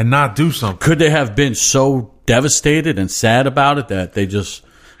and not do something? Could they have been so devastated and sad about it that they just,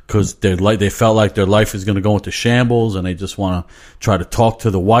 because they felt like their life is going to go into shambles, and they just want to try to talk to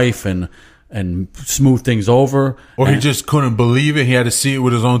the wife and smooth things over? Or he just couldn't believe it. He had to see it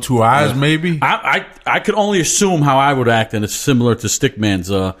with his own two eyes, maybe. I could only assume how I would act, and it's similar to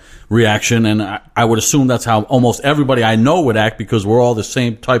Stickman's reaction, and I would assume that's how almost everybody I know would act, because we're all the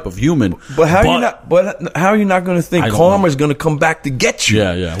same type of human. But how are you not going to think karma's going to come back to get you?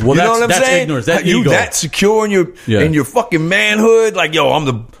 Yeah. Well, you know what I'm that's saying? ignorance. That's you ego. that secure in your fucking manhood, like, yo, I'm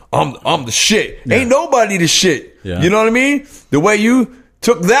the shit. Yeah. Ain't nobody the shit. Yeah. You know what I mean? The way you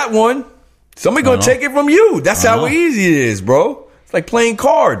took that one, somebody gonna take it from you. That's how easy it is, bro. It's like playing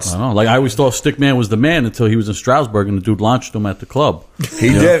cards. I don't know. Like, I always thought Stickman was the man until he was in Strasbourg and the dude launched him at the club. He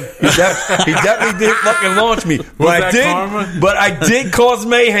definitely did fucking launch me. But I did cause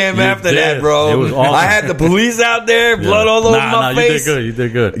mayhem after that, bro. It was awesome. I had the police out there, blood all over my face. You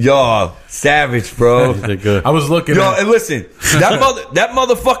did good. Yo, savage, bro. You did good. I was looking Yo, and listen, that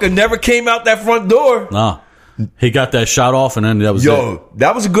motherfucker never came out that front door. Nah. He got that shot off, and then that was it.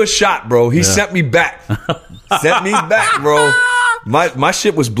 That was a good shot, bro. He sent me back. Bro. My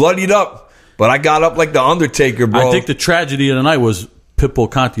shit was bloodied up, but I got up like the Undertaker, bro. I think the tragedy of the night was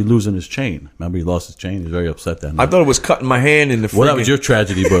Pitbull Conti losing his chain. Remember, he lost his chain. He was very upset that night. I thought it was cutting my hand in the. Well, that was your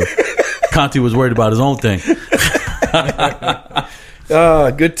tragedy, but Conti was worried about his own thing.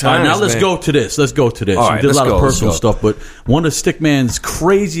 Good times. All right, now let's go to this. All right, we did a lot of personal stuff, but one of Stickman's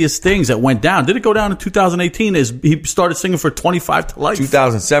craziest things that went down, did it go down in 2018, is he started singing for 25 to Life.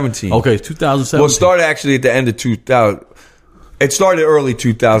 2017. Okay, 2017. Well, it started actually at the end of 2000. It started early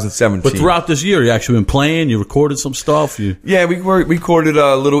 2017. But throughout this year, you actually been playing, you recorded some stuff. Yeah, we recorded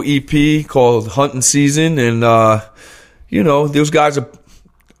a little EP called Hunting Season, and, those guys are,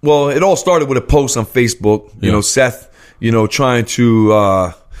 well, it all started with a post on Facebook, you know, Seth, trying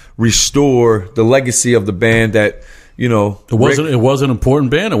to restore the legacy of the band that, It was an important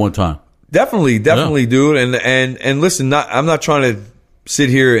band at one time. Definitely, dude. And listen, I'm not trying to sit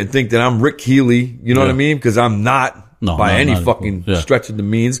here and think that I'm Rick Healy, you know what I mean? Because I'm not by any fucking stretch of the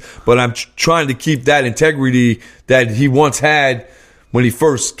means. But I'm trying to keep that integrity that he once had when he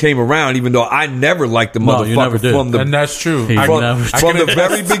first came around, even though I never liked the motherfucker from the... And that's true. From the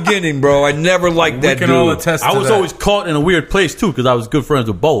very beginning, bro. I never liked that dude. I was always caught in a weird place, too, because I was good friends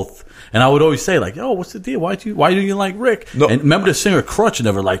with both. And I would always say, like, yo, what's the deal? Why do you like Rick? No. And remember the singer Crutch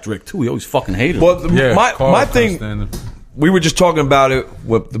never liked Rick, too. He always fucking hated him. Well, my thing... We were just talking about it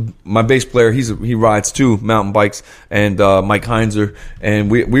with my bass player. He rides too, mountain bikes, and Mike Heinzer.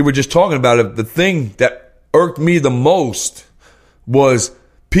 And we were just talking about it. The thing that irked me the most was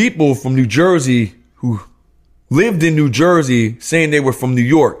people from New Jersey who lived in New Jersey saying they were from New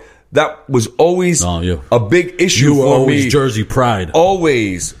York. That was always a big issue for always me. Jersey pride.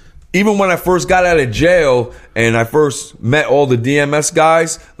 Always. Even when I first got out of jail and I first met all the DMS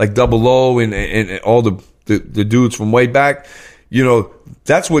guys, like Double O and all the dudes from way back,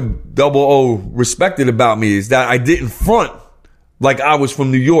 that's what Double O respected about me, is that I didn't front like I was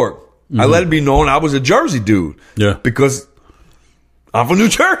from New York. Mm-hmm. I let it be known I was a Jersey dude. Yeah. Because I'm from New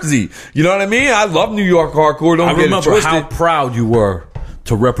Jersey. You know what I mean? I love New York hardcore. Don't get it twisted. I remember how proud you were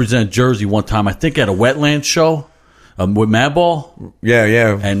to represent Jersey one time. I think at a Wetlands show with Madball.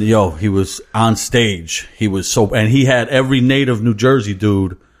 Yeah. And he was on stage. He was and he had every native New Jersey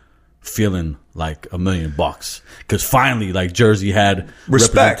dude feeling like $1 million, because finally, like, Jersey had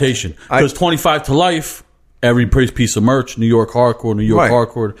representation. Because 25 to Life, every piece of merch, New York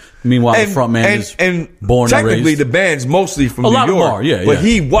hardcore. Meanwhile, the front man is born and raised. Technically, the band's mostly from New York, but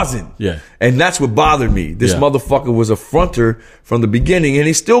he wasn't. Yeah, and that's what bothered me. This motherfucker was a fronter from the beginning, and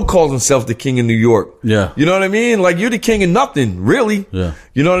he still calls himself the king of New York. Yeah, you know what I mean? Like, you're the king of nothing, really. Yeah,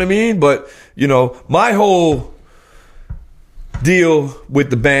 you know what I mean? But my whole deal with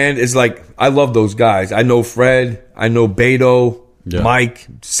the band is, like, I love those guys. I know Fred, I know Beto, Mike,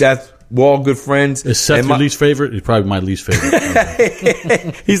 Seth, we're all good friends. Is Seth your least favorite? He's probably my least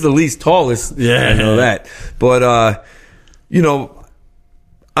favorite. He's the least tallest. Yeah. I know that. But, you know,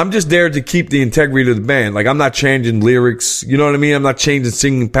 I'm just there to keep the integrity of the band. Like, I'm not changing lyrics. You know what I mean? I'm not changing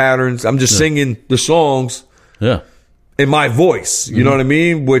singing patterns. I'm just singing the songs in my voice. You know what I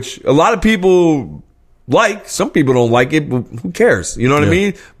mean? Which a lot of people like. Some people don't like it, but who cares? You know what I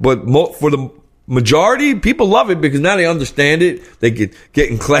mean? But for the majority, people love it because now they understand it. They get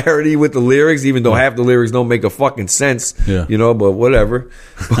getting clarity with the lyrics, even though half the lyrics don't make a fucking sense. Yeah. You know, but whatever.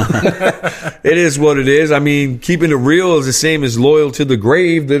 It is what it is. I mean, keeping it real is the same as loyal to the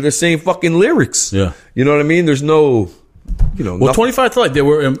grave. They're the same fucking lyrics. Yeah. You know what I mean? There's no, you know. Well, 25 to Life, they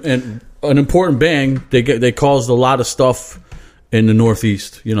were an important band. They caused a lot of stuff in the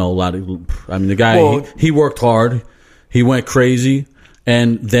Northeast. You know, a lot of. I mean, the guy he worked hard. He went crazy,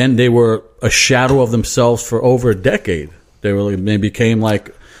 and then they were a shadow of themselves for over a decade. They became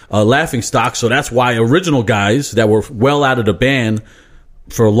like a laughing stock. So that's why original guys that were well out of the band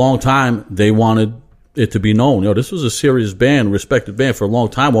for a long time, they wanted it to be known. This was a serious band, respected band for a long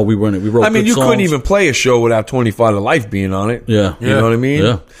time while we were in it. We wrote. I mean, you songs. couldn't even play a show without 25 to Life being on it. Yeah. You know what I mean?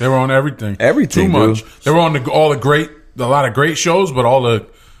 Yeah. They were on everything. Everything, Too much. dude. They were on a lot of great shows, but all the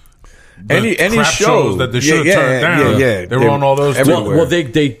any crap show shows that they should have turned down. Yeah. They were on all those. Well,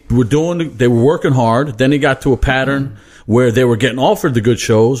 they were working hard. Then they got to a pattern where they were getting offered the good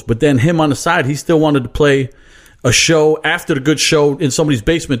shows, but then him on the side, he still wanted to play a show after the good show in somebody's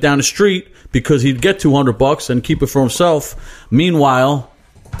basement down the street because he'd get $200 and keep it for himself. Meanwhile,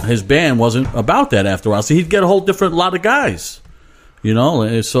 his band wasn't about that after a while, so he'd get a whole different lot of guys. You know,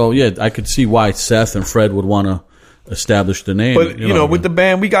 and so I could see why Seth and Fred would want to establish the name. But you know, with the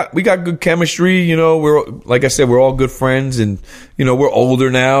band, we got good chemistry. You know, we're like I said, we're all good friends, and you know, we're older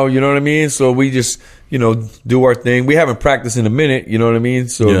now. You know what I mean? So we just do our thing. We haven't practiced in a minute. You know what I mean?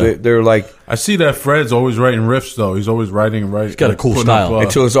 So they're like, I see that Fred's always writing riffs though. He's always writing and writing. He's got a cool style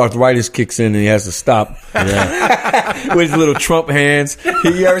until his arthritis kicks in and he has to stop. Yeah. With his little Trump hands.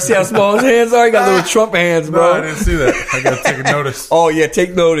 You ever see how small his hands are? He got little Trump hands, bro. No, I didn't see that. I gotta take a notice. Oh yeah,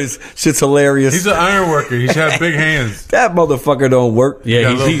 take notice. Shit's hilarious. He's an iron worker. He's had big hands. That motherfucker don't work.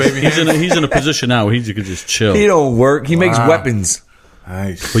 Yeah, he's in a position now where he could just chill. He don't work. He makes weapons.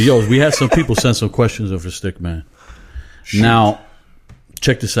 Nice. But we had some people send some questions over Stickman. Now,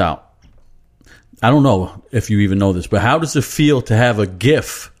 check this out. I don't know if you even know this, but how does it feel to have a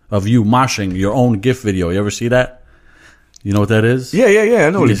GIF of you moshing your own GIF video? You ever see that? You know what that is? Yeah. I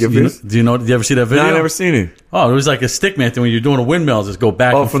know what a GIF is. Do you ever see that video? No, I never seen it. Oh, it was like a Stickman thing when you're doing a windmill, just go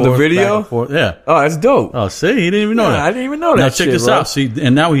back and forth. Oh, from the video? Yeah. Oh, that's dope. Oh, see? He didn't even know that. I didn't even know that. Now, check this out. See,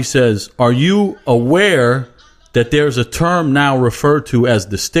 and now he says, are you aware that there's a term now referred to as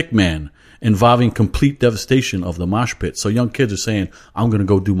the Stickman involving complete devastation of the mosh pit? So young kids are saying, I'm going to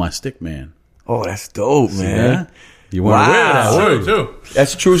go do my Stickman. Oh, that's dope, man. Yeah? You weren't aware of that, were you? Too.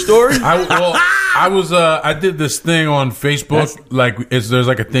 That's a true story? I did this thing on Facebook. There's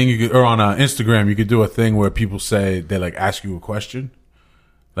like a thing you could, or on Instagram, you could do a thing where people say, they like ask you a question.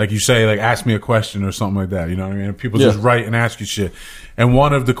 Like you say, like, ask me a question or something like that. You know what I mean? And people just write and ask you shit. And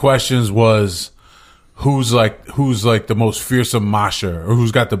one of the questions was, who's like the most fearsome mosher, or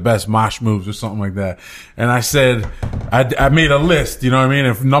who's got the best mosh moves or something like that. And I said, I made a list, you know what I mean?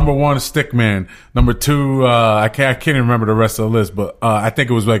 And number 1 is Stickman. Number 2, I can't even remember the rest of the list, but I think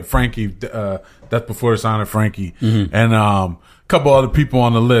it was like Frankie, Death Before Dishonor Frankie, and a couple other people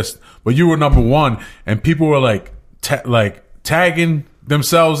on the list. But you were number 1, and people were like tagging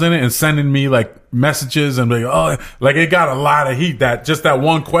themselves in it and sending me like messages and like it got a lot of heat. That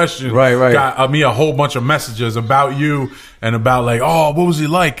one question right got me a whole bunch of messages about you and about like, oh, what was he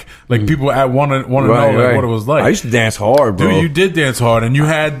like? Like people want to know like, what it was like. I used to dance hard, bro. Dude, you did dance hard, and you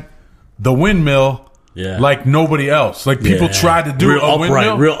had the windmill like nobody else. Like people tried to do a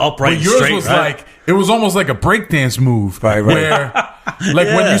windmill, real upright, but yours straight, was right? like, it was almost like a breakdance move, right. Where like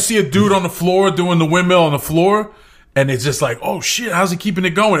when you see a dude on the floor doing the windmill on the floor. And it's just like, oh shit, how's he keeping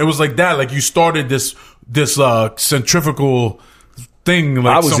it going? It was like that. Like you started this centrifugal thing.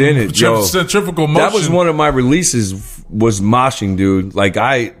 Like I was in it, yo. Centrifugal motion. That was one of my releases. Was moshing, dude. Like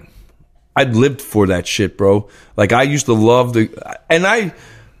I lived for that shit, bro. Like I used to love and I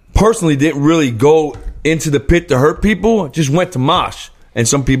personally didn't really go into the pit to hurt people. I just went to mosh, and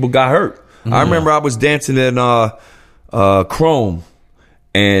some people got hurt. I remember I was dancing in Chrome,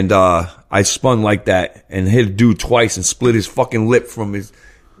 and I spun like that and hit a dude twice and split his fucking lip from his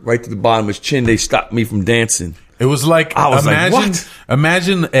right to the bottom of his chin. They stopped me from dancing. It was like, I was like, what?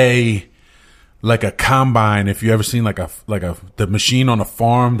 Imagine like a combine. If you ever seen like a the machine on a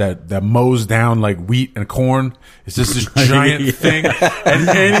farm that mows down like wheat and corn, it's just this giant thing, and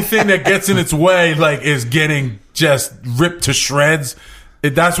anything that gets in its way like is getting just ripped to shreds.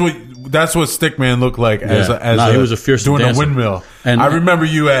 That's what Stickman looked like as he was a fierce doing dancer. a windmill. And I remember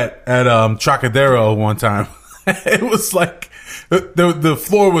you at Trocadero one time. It was like the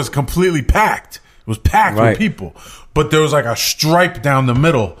floor was completely packed. It was packed with people, but there was like a stripe down the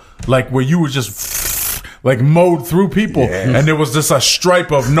middle, like where you were just like mowed through people, and there was just a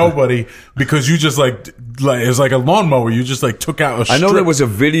stripe of nobody because you just like it was like a lawnmower. You just like took out a strip. I know there was a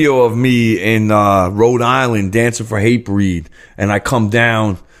video of me in Rhode Island dancing for Hatebreed, and I come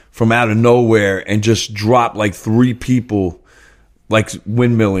down from out of nowhere and just drop like 3 people, like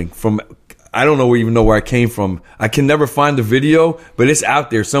windmilling from. I don't even know where I came from. I can never find the video, but it's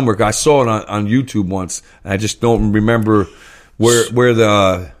out there somewhere. I saw it on YouTube once. I just don't remember where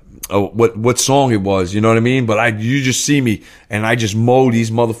the what song it was. You know what I mean? But you just see me, and I just mow these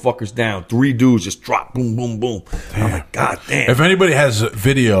motherfuckers down. 3 dudes just drop, boom, boom, boom. Damn. I'm like, God damn. If anybody has a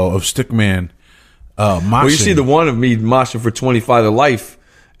video of Stickman moshing, well, you see the one of me moshing for 25 to life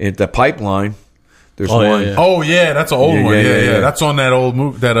at the Pipeline. There's one. Yeah. Oh yeah, that's an old one. Yeah. That's on that old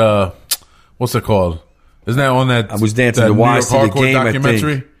movie. That what's it called? Isn't that on that? I was dancing the Wise to the Game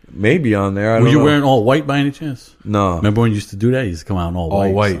documentary. I think. Maybe on there. Were you wearing all white by any chance? No. Remember when you used to do that? You used to come out in all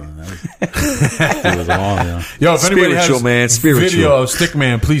white. So it was all, Yo, if anybody has spiritual video of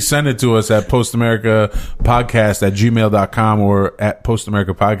Stickman, please send it to us at postamericapodcast@gmail.com or at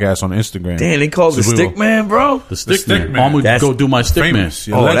postamericapodcast on Instagram. Damn, they called the Stickman, bro? The Stickman. I'm going to go do my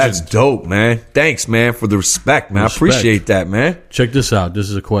Stickman. Oh, that's dope, man. Thanks, man, for the respect, man. I appreciate that, man. Check this out. This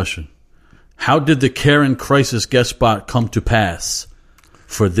is a question. How did the Karen Crisis guest spot come to pass?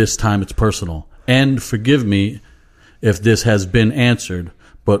 For this time, it's personal. And forgive me if this has been answered,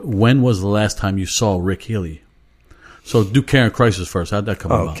 but when was the last time you saw Rick Healy? So do Karen Crisis first. How'd that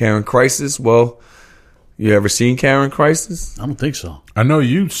come about? Karen Crisis? Well, you ever seen Karen Crisis? I don't think so. I know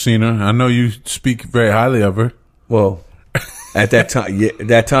you've seen her. I know you speak very highly of her. Well, at that time, in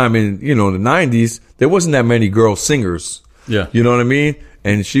the 90s, there wasn't that many girl singers. Yeah. You know what I mean?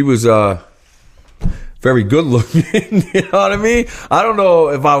 And she was very good looking. You know what I mean? I don't know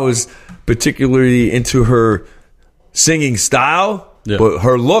if I was particularly into her singing style, but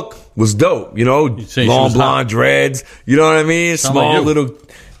her look was dope. You know, long blonde dreads. You know what I mean? Small little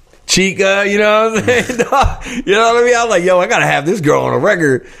chica. You know what I'm saying? You know what I mean? I was like, yo, I gotta have this girl on a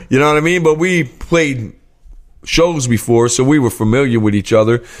record. You know what I mean? But we played shows before, so we were familiar with each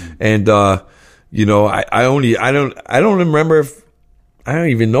other. And you know, I don't remember if. I don't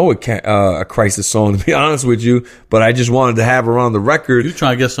even know a Crisis song, to be honest with you, but I just wanted to have her on the record. You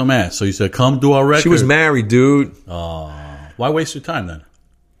trying to get some ass, so you said, come do our record. She was married, dude. Why waste your time then?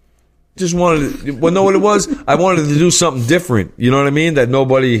 Just wanted to, know what it was? I wanted to do something different, you know what I mean, that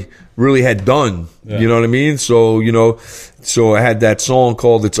nobody really had done, you know what I mean? So, so I had that song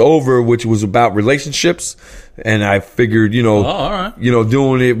called It's Over, which was about relationships. And I figured, all right.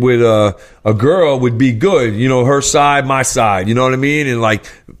 Doing it with a girl would be good. Her side, my side. You know what I mean? And like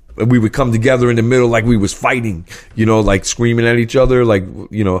we would come together in the middle, like we was fighting. Like screaming at each other, like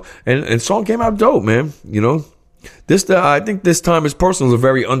And the song came out dope, man. I think This Time Is Personal is a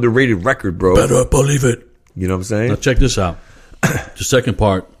very underrated record, bro. Better believe it. You know what I'm saying? Now check this out. The second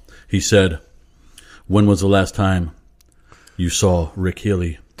part, he said, "When was the last time you saw Rick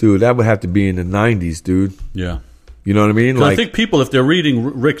Healy?" Dude, that would have to be in the 90s, dude. Yeah. You know what I mean? Like, I think people, if they're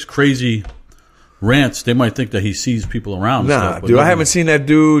reading Rick's crazy rants, they might think that he sees people around. Nah, and stuff, dude, I haven't seen that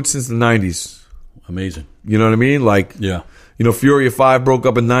dude since the 90s. Amazing. You know what I mean? Like, yeah. Fury of 5 broke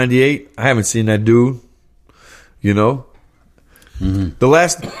up in 98. I haven't seen that dude. Mm-hmm. The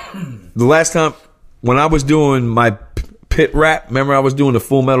last time when I was doing my pit rap, remember I was doing the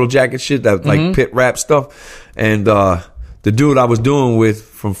Full Metal Jacket shit, that like pit rap stuff, and the dude I was doing with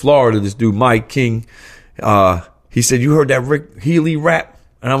from Florida, this dude Mike King, he said, "You heard that Rick Healy rap?"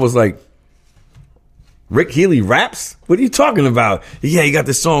 And I was like, "Rick Healy raps? What are you talking about?" Yeah, he got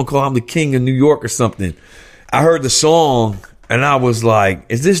this song called "I'm the King of New York" or something. I heard the song and I was like,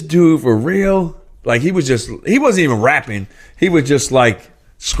 "Is this dude for real?" Like he wasn't even rapping. He was just like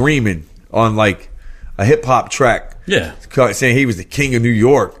screaming on like a hip hop track. Yeah. Saying he was the king of New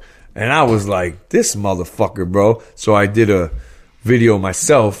York. And I was like, this motherfucker, bro. So I did a video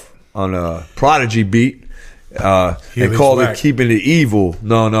myself on a Prodigy beat and called it Keeping It Evil.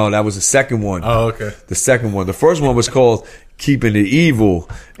 No, that was the second one. Oh, okay. The second one. The first one was called Keeping It Evil.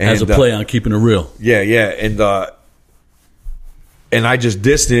 And, as a play on Keeping It Real. Yeah. And and I just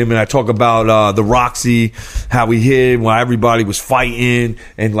dissed him, and I talk about the Roxy, how he hit while everybody was fighting,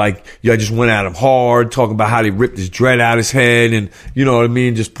 and like, I just went at him hard, talking about how they ripped his dread out his head, and you know what I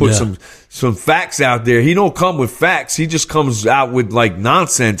mean, just put some facts out there. He don't come with facts. He just comes out with like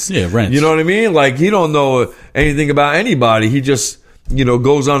nonsense. Yeah, rants. You know what I mean? Like, he don't know anything about anybody. He just, you know,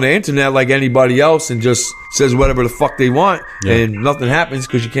 goes on the internet like anybody else and just says whatever the fuck they want, and nothing happens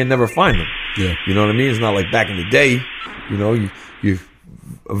because you can never find them. Yeah. You know what I mean? It's not like back in the day. You know, you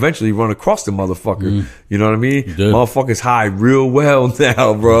eventually run across the motherfucker. You know what I mean? Motherfuckers hide real well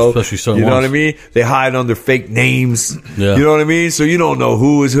now, bro. Especially certain You know ones. what I mean? They hide under fake names. Yeah. You know what I mean? So you don't know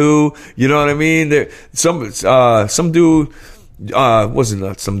who is who. You know what I mean? Some dude. Wasn't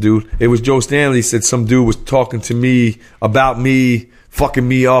that some dude? It was Joe Stanley said some dude was talking to me about me fucking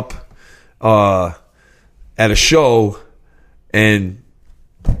me up at a show, and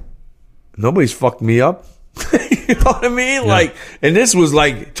nobody's fucked me up. You know what I mean? Yeah. Like, and this was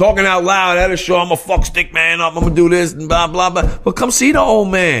like talking out loud at a show. I'm gonna fuck Stickman up. I'm gonna do this and blah blah blah. Well, come see the old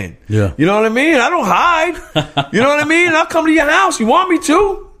man. Yeah. You know what I mean? I don't hide. You know what I mean? I'll come to your house. You want me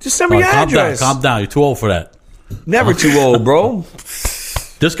to? Just send me your address. Calm down. You're too old for that. Never too old, bro.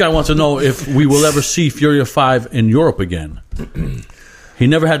 This guy wants to know if we will ever see Fury 5 in Europe again. He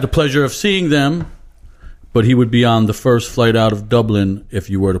never had the pleasure of seeing them, but he would be on the first flight out of Dublin if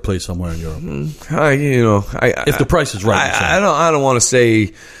you were to play somewhere in Europe. If the price is right. I don't want to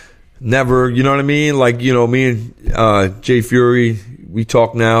say never. You know what I mean? Like, you know, me and Jay Fury, we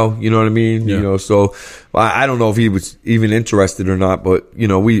talk now. You know what I mean? Yeah. You know, so I don't know if he was even interested or not, but you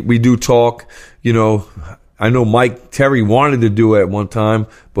know, we do talk. You know, I know Mike Terry wanted to do it at one time,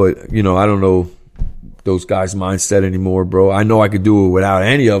 but you know, I don't know those guys' mindset anymore, bro. I know I could do it without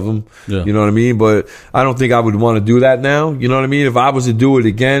any of them. Yeah. You know what I mean? But I don't think I would want to do that now. You know what I mean? If I was to do it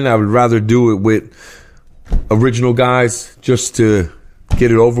again, I would rather do it with original guys just to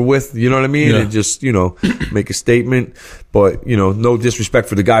get it over with. You know what I mean? Yeah. And just, you know, make a statement. But, you know, no disrespect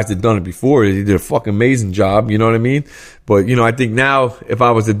for the guys that done it before. They did a fucking amazing job. You know what I mean? But, you know, I think now if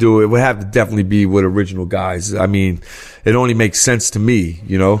I was to do it, it would have to definitely be with original guys. I mean, it only makes sense to me,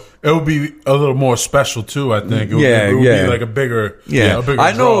 you know? It would be a little more special too. I think. It would be like a bigger. Yeah, a bigger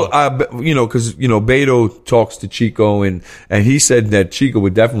I know. draw. You know, because you know, Beto talks to Chico, and he said that Chico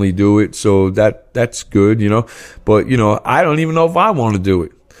would definitely do it. So that's good, you know. But you know, I don't even know if I want to do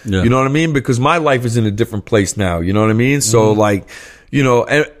it. Yeah. You know what I mean? Because my life is in a different place now. You know what I mean? So like, you know,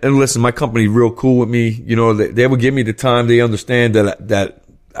 and listen, my company real cool with me. You know, they would give me the time. They understand that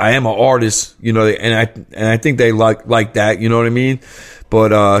I am an artist. You know, and I think they like that. You know what I mean?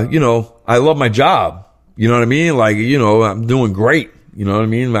 But you know, I love my job. You know what I mean? Like, you know, I'm doing great. You know what I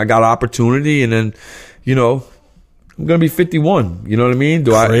mean? I got an opportunity, and then, you know, I'm gonna be 51. You know what I mean?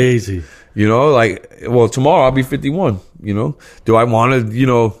 Crazy. You know, like, well, tomorrow I'll be 51. You know, do I want to, you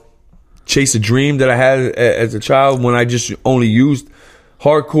know, chase a dream that I had as a child when I just only used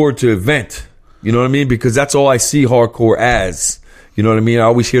hardcore to vent? You know what I mean? Because that's all I see hardcore as. You know what I mean? I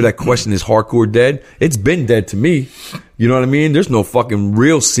always hear that question, is hardcore dead? It's been dead to me. You know what I mean? There's no fucking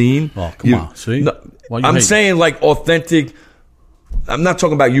real scene. Oh, come on. See? No, Why you I'm hating? saying like authentic. I'm not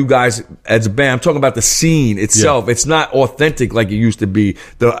talking about you guys as a band. I'm talking about the scene itself. Yeah. It's not authentic like it used to be.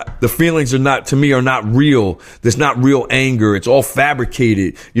 The feelings are not real. There's not real anger. It's all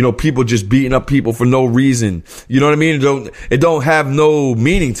fabricated. You know, people just beating up people for no reason. You know what I mean? It don't have no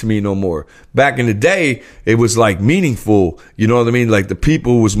meaning to me no more. Back in the day, it was like meaningful. You know what I mean? Like the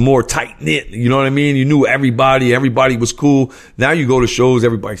people was more tight knit. You know what I mean? You knew everybody. Everybody was cool. Now you go to shows,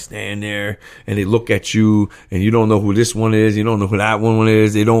 everybody stand there and they look at you and you don't know who this one is. You don't know who that one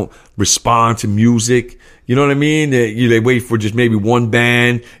is. They don't respond to music. You know what I mean? They wait for just maybe one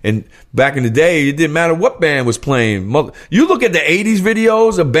band. And back in the day, it didn't matter what band was playing. You look at the 80s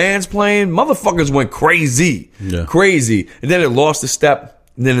videos of bands playing, motherfuckers went crazy. Yeah. Crazy. And then it lost a step.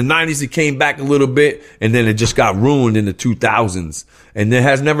 And then in the 90s, it came back a little bit. And then it just got ruined in the 2000s. And it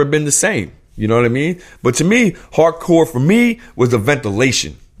has never been the same. You know what I mean? But to me, hardcore for me was a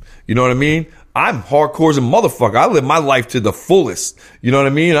ventilation. You know what I mean? I'm hardcore as a motherfucker. I live my life to the fullest. You know what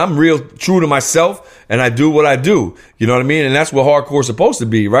I mean? I'm real true to myself and I do what I do. You know what I mean? And that's what hardcore is supposed to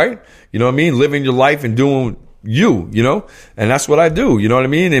be, right? You know what I mean? Living your life and doing you know? And that's what I do. You know what I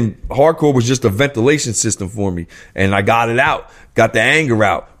mean? And hardcore was just a ventilation system for me. And I got it out. Got the anger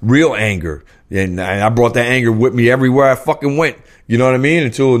out. Real anger. And I brought that anger with me everywhere I fucking went. You know what I mean?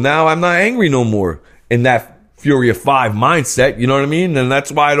 Until now I'm not angry no more in that Fury of 5 mindset. You know what I mean? And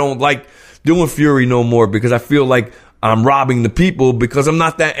that's why I don't like doing Fury no more, because I feel like I'm robbing the people because I'm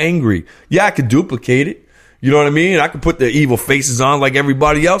not that angry. Yeah, I could duplicate it. You know what I mean? I could put the evil faces on like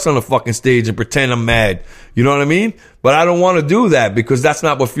everybody else on the fucking stage and pretend I'm mad. You know what I mean? But I don't want to do that because that's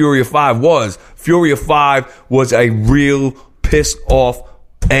not what Fury of 5 was. Fury of 5 was a real pissed off,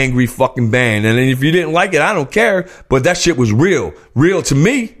 angry fucking band. And if you didn't like it, I don't care. But that shit was real. Real to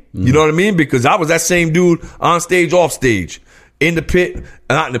me. You know what I mean? Because I was that same dude on stage, off stage. In the pit,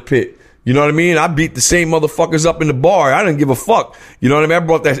 not in the pit. You know what I mean? I beat the same motherfuckers up in the bar. I didn't give a fuck. You know what I mean? I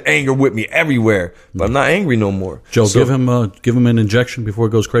brought that anger with me everywhere. But I'm not angry no more. Joe, give him an injection before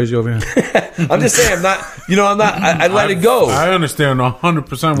it goes crazy over here. I'm just saying, I let it go. I understand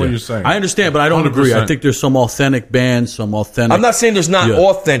 100% what you're saying. I understand, but I don't 100%. Agree. I think there's some authentic bands, some authentic. I'm not saying there's not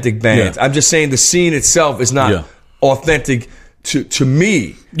authentic bands. I'm just saying the scene itself is not authentic to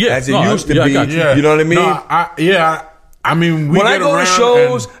me as it used to be. You know what I mean? No, I mean, when I go to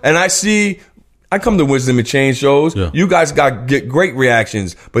shows and I come to Wisdom and Change shows, you guys get great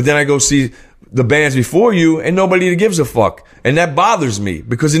reactions, but then I go see the bands before you and nobody gives a fuck. And that bothers me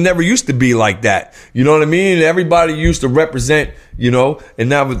because it never used to be like that. You know what I mean? Everybody used to represent, and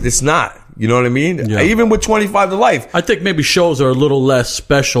now it's not. You know what I mean? Yeah. Even with 25 to Life. I think maybe shows are a little less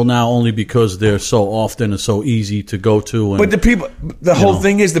special now only because they're so often and so easy to go to. And, but the whole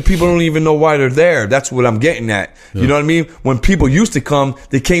thing is the people don't even know why they're there. That's what I'm getting at. Yeah. You know what I mean? When people used to come,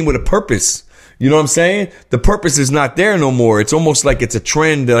 they came with a purpose. You know what I'm saying? The purpose is not there no more. It's almost like it's a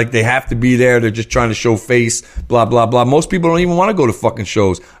trend. Like they have to be there. They're just trying to show face, blah, blah, blah. Most people don't even want to go to fucking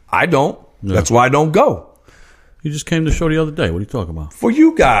shows. I don't. Yeah. That's why I don't go. You just came to the show the other day. What are you talking about? For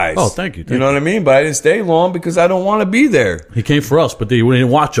you guys. Oh, thank you. You know what I mean? But I didn't stay long because I don't want to be there. He came for us, but he didn't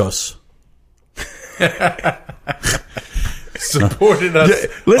watch us. Supported us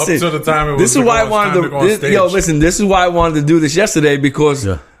listen, up to the time it was this is why I wanted to this is why I wanted to do this yesterday because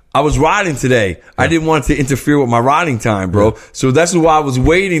I was riding today. Yeah. I didn't want to interfere with my riding time, bro. Yeah. So that's why I was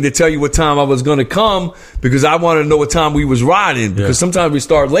waiting to tell you what time I was going to come because I wanted to know what time we was riding because sometimes we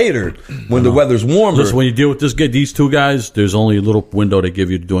start later when the weather's warmer. Listen, when you deal with these two guys, there's only a little window they give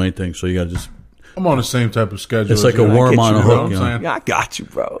you to do anything. So you got to just... I'm on the same type of schedule. It's like a worm on a hook. Yeah, I got you,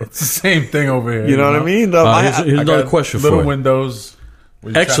 bro. It's the same thing over here. You know what I mean? Here's another question for you. Little windows...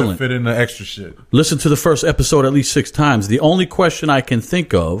 Excellent. Try to fit in the extra shit. Listen to the first episode at least 6 times. The only question I can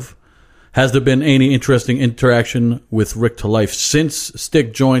think of, has there been any interesting interaction with Rick to Life since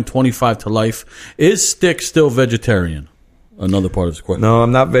Stick joined 25 to Life? Is Stick still vegetarian? Another part of this question. No,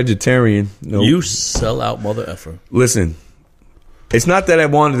 I'm not vegetarian. Nope. You sell out mother effer. Listen, it's not that I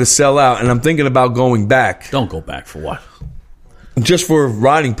wanted to sell out, and I'm thinking about going back. Don't go back for what? Just for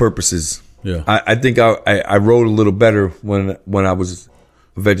riding purposes. Yeah, I think I rode a little better when I was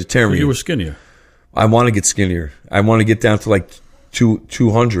vegetarian. You were skinnier. I want to get skinnier. I want to get down to like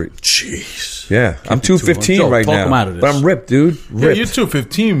 200. Jeez. Yeah, I'm 215 right now. But I'm ripped, dude. Ripped. Yeah, you're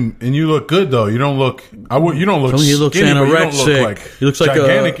 215 and you look good though. You don't look. You don't look. He looks skinny, anorexic. He looks like a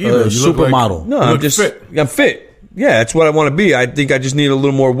supermodel. No, I'm just fit. I'm fit. Yeah, that's what I want to be. I think I just need a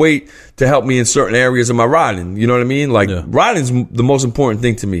little more weight to help me in certain areas of my riding. You know what I mean? Like riding's the most important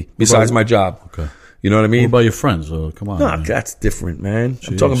thing to me besides my job. Okay. You know what I mean? What about your friends? Come on. No, man. That's different, man. Jeez.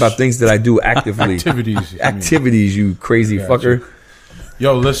 I'm talking about things that I do actively. Activities, you crazy fucker.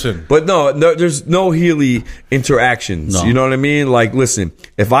 Yo, listen. But no, there's no Healy interactions. No. You know what I mean? Like, listen,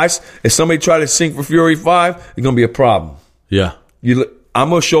 if somebody try to sing for Fury 5, it's gonna be a problem. Yeah. I'm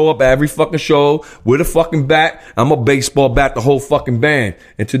gonna show up at every fucking show with a fucking bat. I'm gonna baseball bat the whole fucking band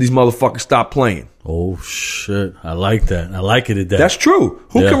until these motherfuckers stop playing. Oh shit! I like that. I like it. That's true.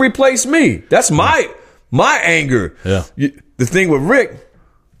 Who can replace me? That's my anger. Yeah. The thing with Rick,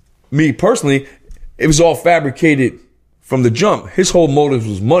 me personally, it was all fabricated from the jump. His whole motive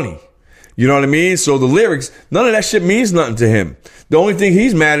was money. You know what I mean? So the lyrics, none of that shit means nothing to him. The only thing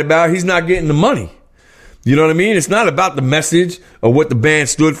he's mad about, he's not getting the money. You know what I mean? It's not about the message or what the band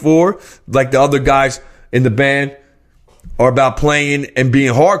stood for, like the other guys in the band are about playing and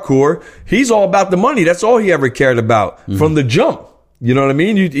being hardcore. He's all about the money. That's all he ever cared about from the jump. You know what I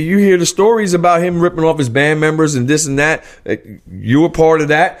mean? You hear the stories about him ripping off his band members and this and that. You were part of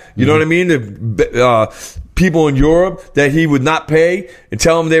that. You know what I mean? The people in Europe that he would not pay and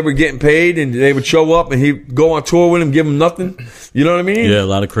tell them they were getting paid and they would show up and he'd go on tour with him, give them nothing. You know what I mean? Yeah, a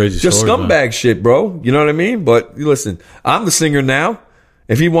lot of crazy just stories. Just scumbag shit, bro. You know what I mean? But listen, I'm the singer now.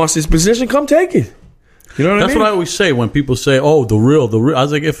 If he wants his position, come take it. You know what I mean? That's what I always say when people say, oh, the real. I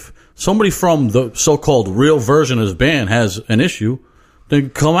was like, if somebody from the so-called real version of his band has an issue, then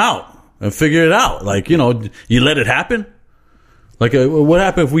come out and figure it out. Like, you let it happen. Like, what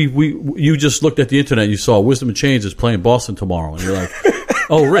happened if you just looked at the internet and you saw Wisdom and Change is playing Boston tomorrow, and you're like,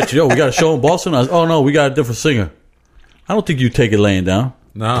 oh, Rich, we got a show in Boston? Oh, no, we got a different singer. I don't think you take it laying down.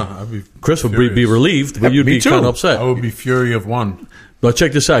 Nah, I'd be. Chris would furious. be relieved, but you'd Me be too. kind of upset. I would be fury of one. But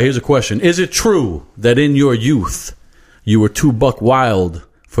check this out. Here's a question. Is it true that in your youth you were too buck wild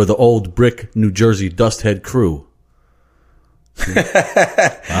for the old brick New Jersey Dusthead crew?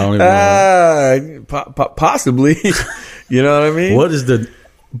 I don't even know. Possibly. You know what I mean? What is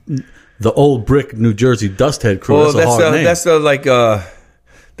the old brick New Jersey Dusthead crew? Well, that's a hard name.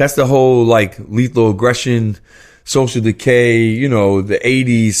 That's the whole like lethal aggression, social decay. You know, the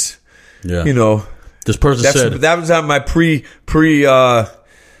 80s. Yeah. You know, This person said that was on my pre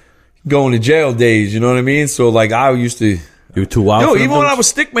going to jail days. You know what I mean? So like I used to. you were too wild. Yo, for them even when I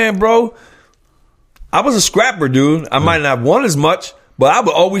dudes? was Stickman, bro, I was a scrapper, dude. I might not have won as much, but I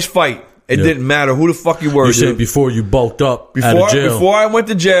would always fight. It Yeah. didn't matter who the fuck you were. You said dude. before you bulked up out of jail. Before I went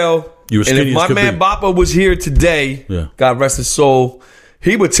to jail, You were and skinny if as my could man be. Bappa was here today, Yeah. God rest his soul,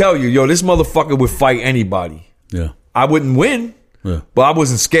 he would tell you, yo, this motherfucker would fight anybody. Yeah. I wouldn't win, Yeah. but I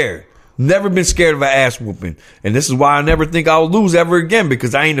wasn't scared. Never been scared of an ass whooping. And this is why I never think I'll lose ever again,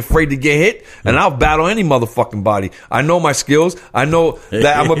 because I ain't afraid to get hit, and I'll battle any motherfucking body. I know my skills. I know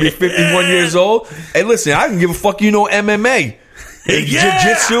that I'm going to be 51 years old. Hey, listen, I can give a fuck, MMA,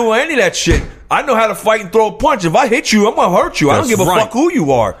 jiu-jitsu, or any of that shit. I know how to fight and throw a punch. If I hit you, I'm going to hurt you. I don't That's give a right. fuck who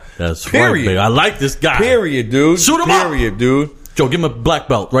you are. That's right, Period. baby. I like this guy. Period, dude. Shoot him up. Period, dude. Joe, give him a black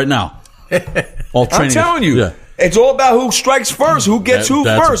belt right now. All I'm training. telling you. Yeah. It's all about who strikes first, who gets who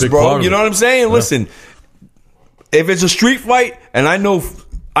That's a first, big part bro. of You know it. what I'm saying? Yeah. Listen, if it's a street fight, and I know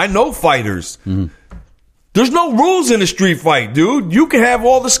fighters, Mm-hmm. there's no rules in a street fight, dude. You can have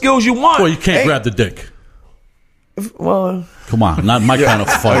all the skills you want. Well, you can't Hey, grab the dick. Well, Come on, not my kind of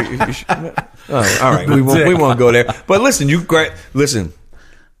fight. all right, we won't go there. But listen, listen.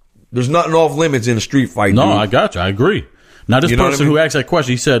 There's nothing off limits in a street fight. No, dude. I got you. I agree. Now, this You know what person I mean? who asked that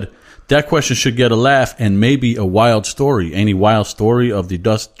question, he said that question should get a laugh and maybe a wild story. Any wild story of the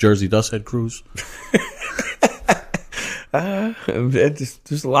Jersey Dusthead cruise?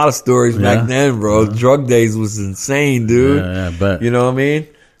 There's a lot of stories Yeah. back then, bro. Drug days was insane, dude. Yeah, I bet. You know what I mean?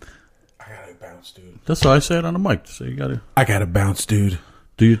 I gotta bounce, dude. That's why I say it on the mic. So you got to I gotta bounce, dude.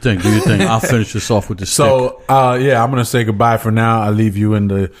 do your thing. Do your thing. I'll finish this off with the stick. So, yeah, I'm gonna say goodbye for now. I leave you in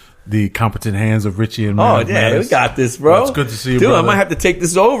the competent hands of Richie and Oh, Matt. yeah, we got this, bro. Well, it's good to see you, dude. brother. I might have to take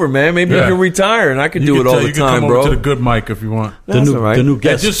this over, man. Maybe Yeah. you can retire and I can do it all the you time, can come bro. over to the good mic if you want. the That's new all right. the new Yeah,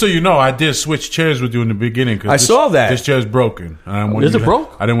 guest. just so you know, I did switch chairs with you in the beginning. 'cause I saw that. This chair's broken. And I didn't want Is you it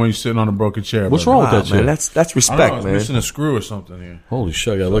broke? I didn't want you sitting on a broken chair. What's brother. wrong with that man, shit? that's I don't respect, know, it's man. missing a screw or something here. Holy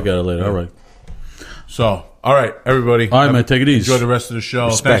shit! I gotta look at it later. All right. So, all right, everybody. All right, man, take it easy. Enjoy the rest of the show.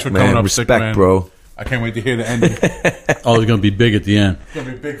 Respect, Thanks for coming man. up, Respect, Stickman. bro. I can't wait to hear the ending. It's Oh, it's gonna be big at the end.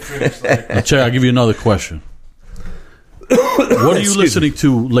 gonna be a big finish. Like, Now, check. I'll give you another question. What are you Excuse listening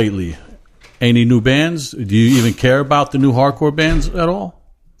to lately? Any new bands? Do you even care about the new hardcore bands at all?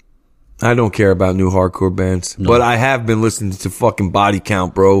 I don't care about new hardcore bands, but I have been listening to fucking Body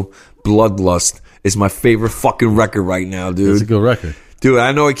Count, bro. Bloodlust is my favorite fucking record right now, dude. It's a good record. Dude,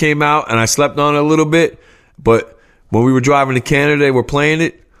 I know it came out and I slept on it a little bit, but when we were driving to Canada, they were playing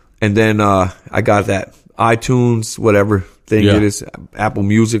it, and then I got that iTunes, whatever thing Yeah. it is, Apple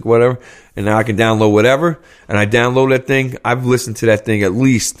Music, whatever, and now I can download whatever, and I download that thing. I've listened to that thing at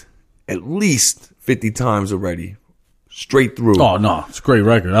least 50 times already, straight through. Oh no, it's a great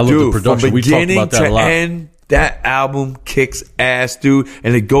record. I love Dude, the production. from We talked beginning about that to a lot. end, that album kicks ass, dude,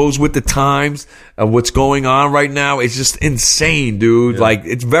 and it goes with the times of what's going on right now. It's just insane, dude. Like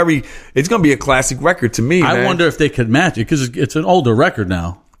it's gonna be a classic record to me. I man. wonder if they could match it because it's an older record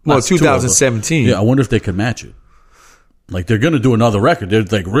now. Well, Not too old, 2017. Yeah, I wonder if they could match it. Like they're going to do another record. They're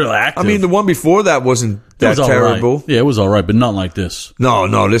like real active. I mean, the one before that wasn't It that was all right. terrible. Yeah, it was all right, but not like this.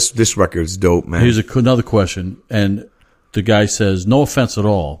 No, this record's dope, man. Here's another question, and the guy says, "No offense at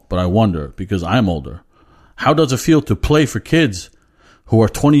all, but I wonder because I'm older. How does it feel to play for kids who are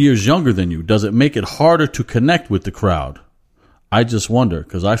 20 years younger than you? Does it make it harder to connect with the crowd? I just wonder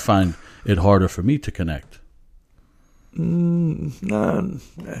because I find it harder for me to connect."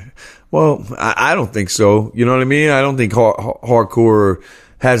 Well, I don't think so. You know what I mean? I don't think hardcore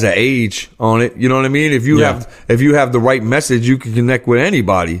has an age on it. You know what I mean? If you have the right message, you can connect with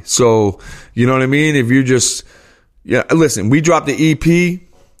anybody. So, you know what I mean? If you just, listen, we dropped the EP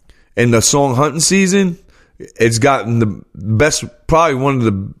and the song Hunting Season. It's gotten the best, probably one of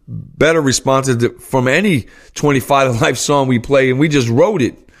the better responses from any 25 to Life song we play, and we just wrote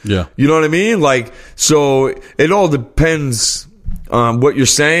it. Yeah. You know what I mean? Like, so it all depends on what you're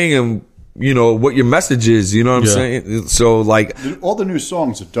saying and, what your message is. You know what I'm saying? So, like, All the new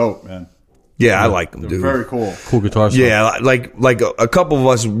songs are dope, man. Yeah, I like them, dude. Very cool. Cool guitar stuff. Yeah, like a couple of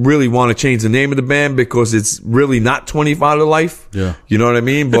us really want to change the name of the band because it's really not 25 to Life. Yeah. You know what I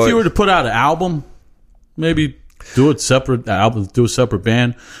mean? But if you were to put out an album, maybe do it separate album, do a separate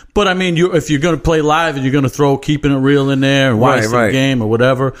band. But I mean, if you're going to play live and you're going to throw Keeping It Real in there, and Wise to the Game or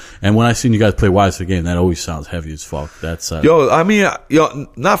whatever. And when I seen you guys play Wise to the Game, that always sounds heavy as fuck. That's I mean,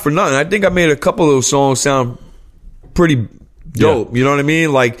 not for nothing. I think I made a couple of those songs sound pretty dope. Yeah. You know what I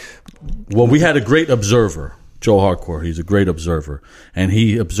mean? Like, well, we had a great observer, Joe Hardcore. He's a great observer, and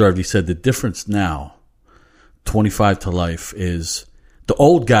he observed. He said the difference now, 25 to Life, is the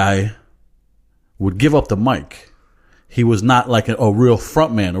old guy would give up the mic. He was not like a real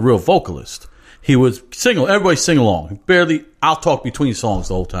frontman, a real vocalist. He was single. Everybody sing along. I'll talk between songs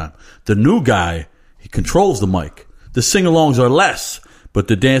the whole time. The new guy, he controls the mic. The sing-alongs are less, but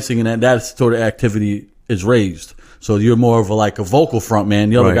the dancing and that sort of activity is raised. So you're more of a vocal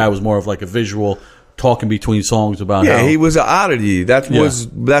frontman. The other guy was more of like a visual, talking between songs about how. Yeah, he was an oddity.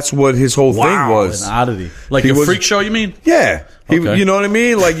 That's what his whole thing was. An oddity. Like a freak show, you mean? Yeah. Okay. You know what I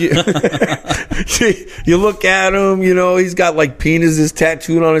mean? Like, you look at him, he's got like penises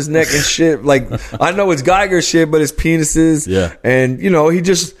tattooed on his neck and shit. Like, I know it's Geiger shit, but it's penises. Yeah. And, he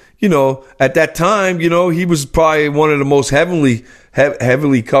just, at that time, he was probably one of the most heavily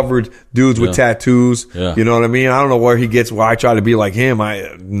covered dudes with tattoos. Yeah. You know what I mean? I don't know where he gets why I try to be like him.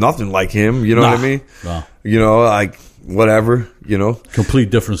 Nothing like him. You know what I mean? No. Like whatever, Complete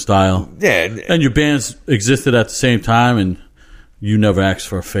different style. Yeah. And your bands existed at the same time, and you never asked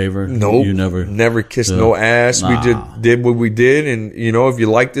for a favor. Nope. You never kissed no ass. Nah. We did what we did, and if you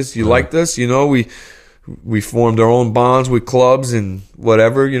liked us, you liked us. We formed our own bonds with clubs and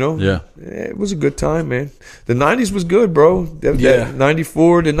whatever. Yeah. It was a good time, man. The 90s was good, bro. That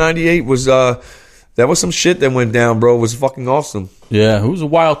 94 to 98 was that was some shit that went down, bro. It was fucking awesome. Yeah, it was a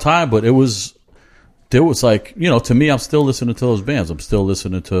wild time, but there was like, to me, I'm still listening to those bands. I'm still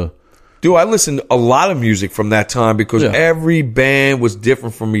listening to. Dude, I listened to a lot of music from that time because every band was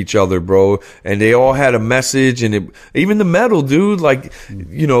different from each other, bro. And they all had a message, and even the metal, dude, like,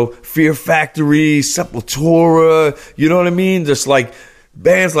 Fear Factory, Sepultura, you know what I mean? Just like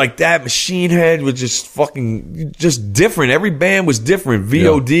bands like that, Machine Head was just different. Every band was different.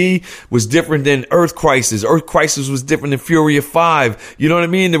 VOD was different than Earth Crisis. Earth Crisis was different than Fury of 5. You know what I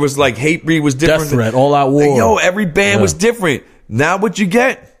mean? There was like Hatebreed was different. Death Threat, All Out War. Every band was different. Now what you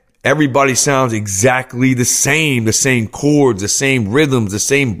get? Everybody sounds exactly the same chords, the same rhythms, the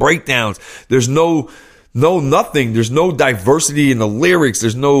same breakdowns. There's no nothing. There's no diversity in the lyrics.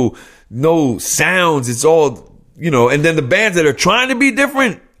 There's no sounds. It's all, and then the bands that are trying to be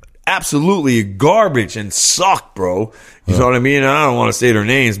different, absolutely garbage and suck, bro. You know what I mean? I don't want to say their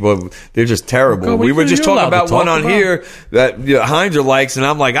names, but they're just terrible. Okay, we were just talking about one on about here that Heinzer likes, and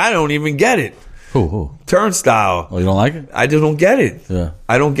I'm like, I don't even get it. Who? Turnstile. Oh, you don't like it? I just don't get it. Yeah.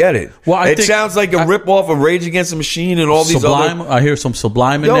 I don't get it. Well, it sounds like a ripoff of Rage Against the Machine and all these Sublime. other. I hear some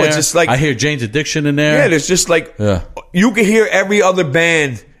Sublime in there. It's just like, I hear Jane's Addiction in there. Yeah, there's just like you can hear every other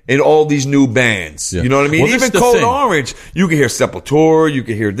band in all these new bands. Yeah. You know what I mean? Well, even Code Orange, you can hear Sepultura, you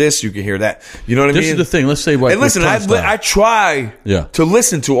can hear this, you can hear that. You know what I mean? This is the thing. Let's say and listen, I try to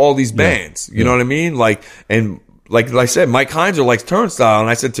listen to all these bands. You know what I mean? Like I said, Mike Heinzer likes Turnstile, and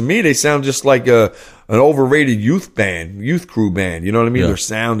I said to me they sound just like an overrated youth crew band. You know what I mean? Their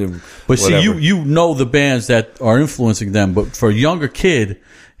sound and but whatever. See, you know the bands that are influencing them, but for a younger kid,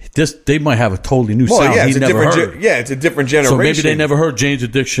 they might have a totally new sound he never heard. It's a different generation. So maybe they never heard Jane's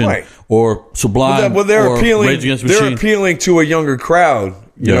Addiction or Sublime. Well, they're or appealing. Rage Against the Machine. They're appealing to a younger crowd.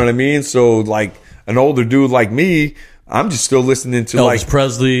 You know what I mean? So like an older dude like me, I'm just still listening to Elvis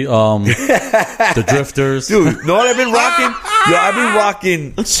Presley, the Drifters. Dude, you know what I've been rocking? I've been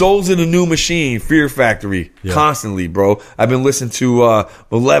rocking Souls in a New Machine, Fear Factory, constantly, bro. I've been listening to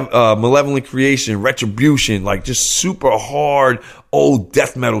Malevolent Creation, Retribution, like just super hard old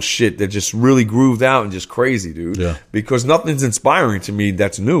death metal shit that just really grooved out and just crazy, dude. Yeah. Because nothing's inspiring to me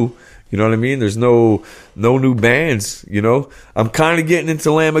that's new. You know what I mean? There's no new bands, I'm kind of getting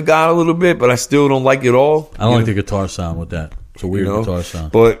into Lamb of God a little bit, but I still don't like it all. I don't like the guitar sound with that. It's a weird guitar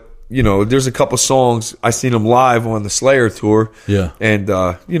sound. But, there's a couple songs. I seen them live on the Slayer tour. Yeah. And,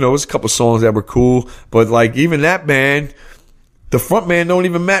 there's a couple songs that were cool. But, like, even that band, the front man don't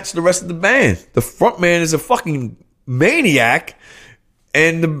even match the rest of the band. The front man is a fucking maniac.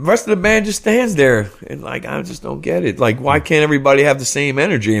 And the rest of the band just stands there. And, like, I just don't get it. Like, why can't everybody have the same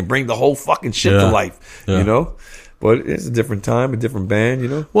energy and bring the whole fucking shit to life? Yeah. But it's a different time, a different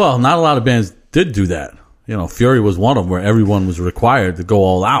band, Well, not a lot of bands did do that. Fury was one of them where everyone was required to go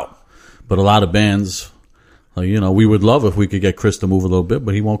all out. But a lot of bands Like, we would love if we could get Chris to move a little bit,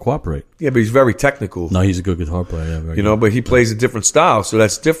 but he won't cooperate. Yeah, but he's very technical. No, he's a good guitar player. Yeah, very good. But he plays a different style, so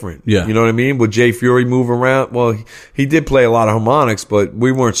that's different. Yeah. You know what I mean? Would Jay Fury move around? Well, he did play a lot of harmonics, but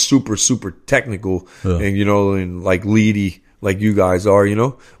we weren't super, super technical and, and like leady like you guys are,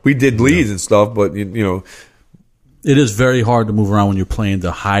 We did leads and stuff, but, It is very hard to move around when you're playing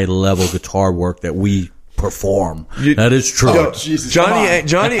the high-level guitar work that we perform. That is true. Yo,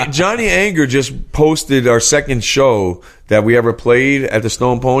 Johnny Anger just posted our second show that we ever played at the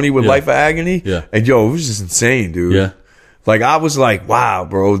Stone Pony with Life of Agony. Yeah. And it was just insane, dude. Yeah. Like, I was like, wow,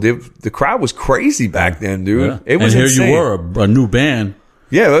 bro. The crowd was crazy back then, dude. Yeah. It was and here insane. you were, a new band.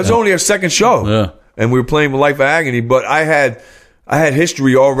 Yeah, it was only our second show. Yeah. And we were playing with Life of Agony, but I had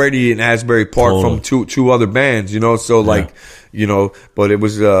history already in Asbury Park from two other bands, so but it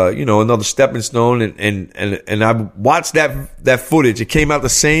was another stepping stone, and I watched that footage. It came out the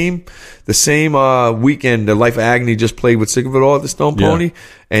same weekend the Life of Agony just played with Sick of It All at the Stone Pony,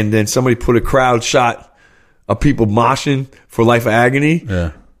 and then somebody put a crowd shot of people moshing for Life of Agony.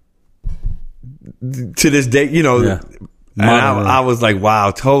 Yeah. To this day, And I was like,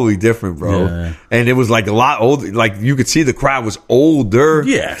 wow, totally different, bro. Yeah. And it was like a lot older. Like you could see the crowd was older.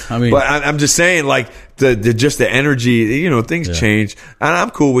 Yeah, I mean, but I'm just saying, like the energy, things change, and I'm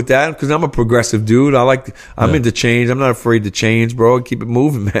cool with that because I'm a progressive dude. I'm into change. I'm not afraid to change, bro. Keep it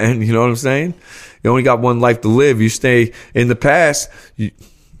moving, man. You know what I'm saying? You only got one life to live. You stay in the past, you're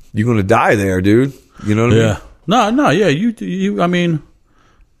gonna die there, dude. You know what I mean? No, yeah. You. I mean.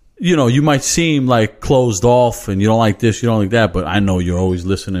 You might seem like closed off and you don't like this, you don't like that, but I know you're always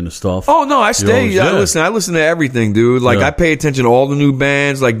listening to stuff. Oh no, I stay. I listen to everything, dude. Like I pay attention to all the new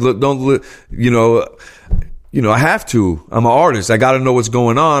bands. Like I have to. I'm an artist. I got to know what's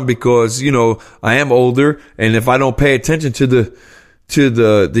going on because I am older, and if I don't pay attention to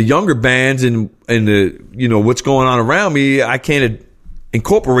the younger bands and the what's going on around me, I can't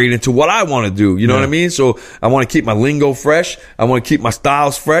incorporate into what I want to do. You know what I mean? So I want to keep my lingo fresh. I want to keep my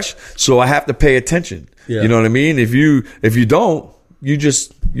styles fresh. So I have to pay attention. Yeah. You know what I mean? If you don't, you'll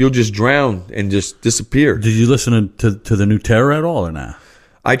just drown and just disappear. Did you listen to the new Terror at all or not?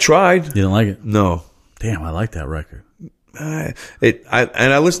 I tried. You didn't like it? No. Damn, I like that record. I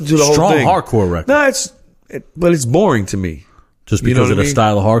listened to the whole thing. Strong hardcore record. No, but it's boring to me. Just because of the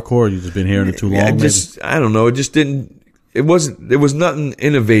style of hardcore, you've just been hearing it too long. I don't know. It just didn't. There was nothing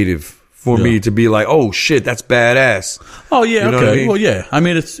innovative for me to be like, oh shit, that's badass. Oh yeah, you know okay. I mean? Well, yeah. I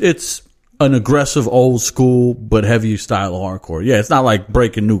mean, it's an aggressive, old school, but heavy style of hardcore. Yeah, it's not like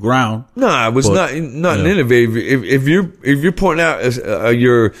breaking new ground. No, it was nothing innovative. If you're pointing out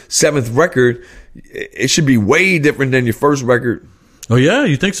your seventh record, it should be way different than your first record. Oh yeah,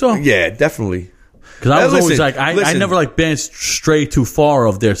 you think so? Yeah, definitely. Because I was always like, I never like bands stray too far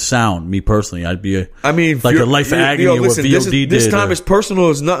of their sound. Me personally, I'd be like a Life of Agony or what VOD did. This time it's personal.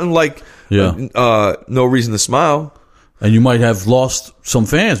 It's nothing like No Reason to Smile. And you might have lost some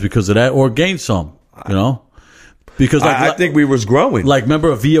fans because of that, or gained some. Because I think we was growing. Like,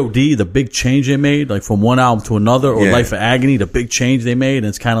 remember a VOD, the big change they made, like from one album to another, or Life of Agony, the big change they made, and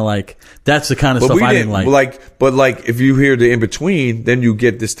it's kind of like that's the kind of stuff I didn't like. But if you hear the in between, then you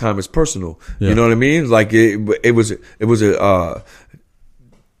get This Time It's Personal. Yeah. You know what I mean? Like it was a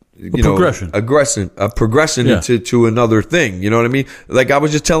progression into another thing. You know what I mean? Like I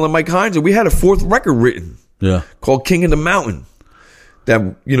was just telling Mike Hines, we had a fourth record written, called King of the Mountain.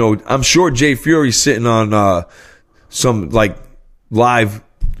 That I'm sure Jay Fury's sitting on some like live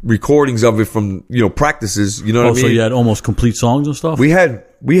recordings of it from practices. You know what I mean? So you had almost complete songs and stuff. We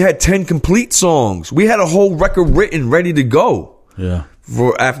had 10 complete songs. We had a whole record written, ready to go. Yeah.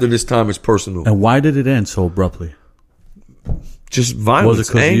 For after This Time It's Personal. And why did it end so abruptly? Just violence, was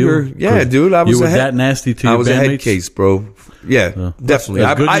it 'cause anger. Yeah, dude, I was you were that nasty to your bandmates? I was a head case, bro. Yeah, definitely.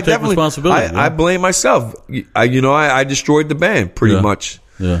 That's good I you take definitely responsibility. I blame myself. I destroyed the band pretty much.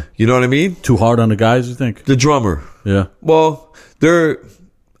 Yeah. You know what I mean? Too hard on the guys, you think? The drummer. Yeah. Well,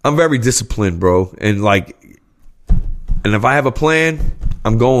 I'm very disciplined, bro. And if I have a plan,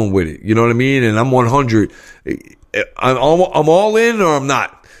 I'm going with it. You know what I mean? And I'm 100. I'm all in or I'm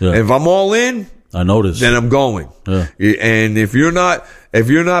not. Yeah. And if I'm all in, I noticed. Then I'm going. Yeah. And if you're not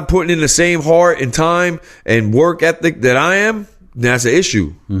putting in the same heart and time and work ethic that I am, that's an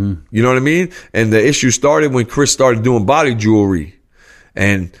issue. Mm-hmm. You know what I mean? And the issue started when Chris started doing body jewelry.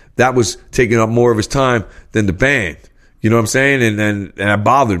 And that was taking up more of his time than the band. You know what I'm saying? And that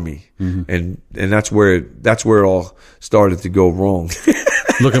bothered me. Mm-hmm. And that's where it all started to go wrong.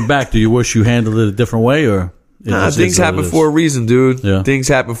 Looking back, do you wish you handled it a different way, or things happen for a reason, dude. Yeah. Things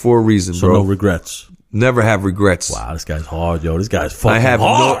happen for a reason, so bro. No regrets. Never have regrets. Wow, this guy's hard, yo. This guy's fucking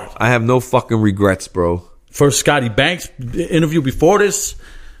hard. I have no fucking regrets, bro. First Scotty Banks interview before this.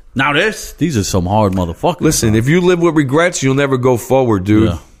 Now this. These are some hard motherfuckers. Listen, if you live with regrets, you'll never go forward, dude.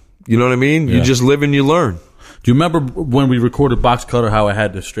 Yeah. You know what I mean? Yeah. You just live and you learn. Do you remember when we recorded Box Cutter, how I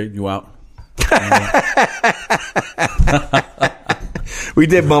had to straighten you out? We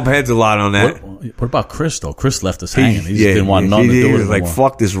did bump heads a lot on that. What about Chris, though? Chris left us hanging. He just didn't want nothing to do with it. He was like,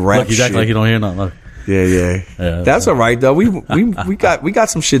 fuck this rap Look, he's shit. acting like he don't hear nothing. Look. Yeah. That's all right, though. We got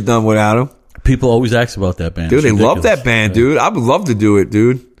some shit done without him. People always ask about that band. Dude, It's they love ridiculous. that band, dude. I would love to do it,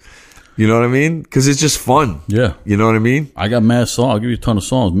 dude. You know what I mean? Because it's just fun. Yeah. You know what I mean? I got mad songs. I'll give you a ton of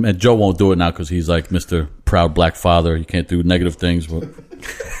songs. And Joe won't do it now because he's like Mr. Proud Black Father. You can't do negative things. But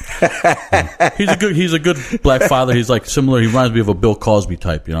he's a good black father. He's like similar. He reminds me of a Bill Cosby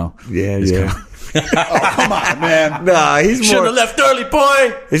type, you know? Yeah. Come on, man. Nah, he's Should more. have left early,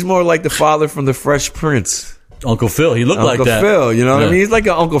 boy. He's more like the father from the Fresh Prince. Uncle Phil. He looked like Uncle that. Phil, you know what I Yeah. mean? He's like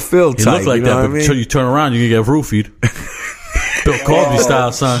an Uncle Phil He type. looked like you know that, what but I mean? until you turn around, you can get roofied. Bill Cosby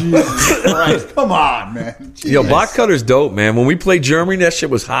style, son. Christ, come on, man. Yo, Block Cutter's dope, man. When we played Germany, that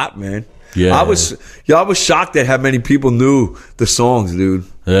shit was hot, man. Yeah. I was shocked at how many people knew the songs, dude.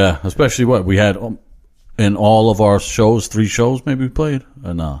 Yeah, especially what we had in all of our shows, 3 shows maybe we played.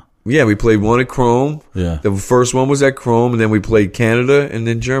 Yeah, we played one at Chrome. Yeah. The first one was at Chrome, and then we played Canada and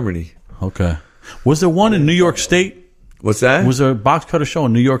then Germany. Okay. Was there one in New York State? What's that? Was there a Box Cutter show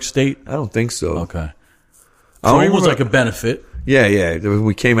in New York State? I don't think so. Okay. I don't Chrome even was like remember- a benefit. Yeah.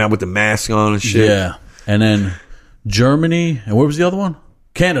 We came out with the mask on and shit. Yeah. And then Germany, and where was the other one?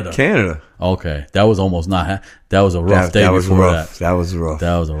 Canada. Okay. That was almost not, that was a rough day that was before rough. that. That was rough.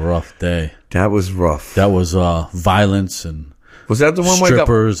 That was a rough day. That was rough. That was violence and Was that the one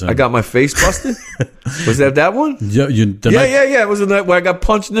strippers where I got my face busted? Was that one? yeah. Yeah. It was the night where I got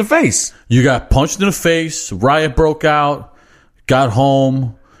punched in the face. You got punched in the face. Riot broke out. Got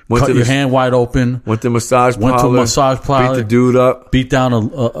home. Went cut to your the- hand wide open. Went to massage parlor. Went to a massage parlor. Beat the dude up. Beat down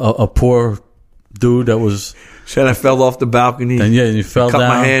a poor dude that was. Then I fell off the balcony. And yeah, you fell cut down.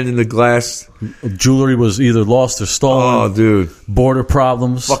 my hand in the glass. Jewelry was either lost or stolen. Oh, dude. Border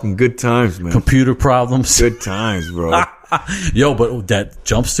problems. Fucking good times, man. Computer problems. Good times, bro. Yo, but that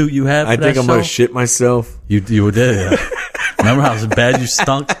jumpsuit you had for I think that I might have show, shit myself. You were there. Yeah. Remember how bad you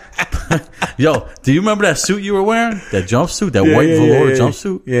stunk? Yo, do you remember that suit you were wearing? That jumpsuit? That white velour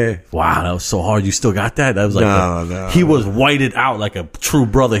jumpsuit? Yeah. Wow, that was so hard. You still got that? That was like No. he was whited out like a true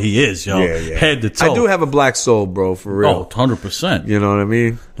brother he is, yo. Yeah. Head to toe. I do have a black soul, bro, for real. Oh, 100%. You know what I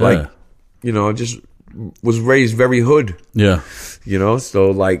mean? Yeah. Like, you know, just was raised very hood, Yeah. you know?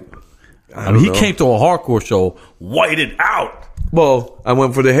 So, like, I mean, he came to a hardcore show whited out. Well, I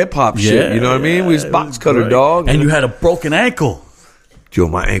went for the hip hop shit, you know what I mean? We was box cutter, dog. And you had a broken ankle. Yo,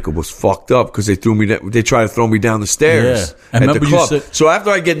 my ankle was fucked up because they tried to throw me down the stairs Yeah. And at the remember you club. said- So after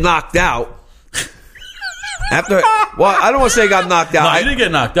I get knocked out, I don't want to say I got knocked out. No, you didn't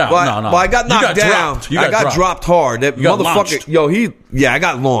get knocked out. Well, No. Well, I got You knocked got down. dropped. You I got dropped hard. That You got motherfucker. launched. I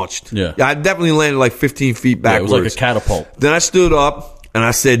got launched. Yeah. I definitely landed like 15 feet Yeah, it backwards. was like a catapult. Then I stood up and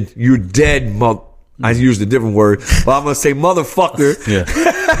I said, "You're dead, I used a different word, but I'm gonna say motherfucker." Yeah.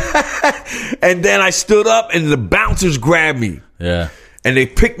 And then I stood up and the bouncers grabbed me. Yeah. And they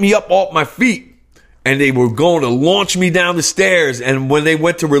picked me up off my feet and they were going to launch me down the stairs. And when they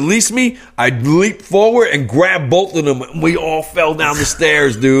went to release me, I leaped forward and grabbed both of them. And we all fell down the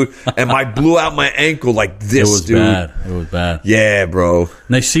stairs, dude. And I blew out my ankle like this, It was dude. bad. It was bad. Yeah, bro. And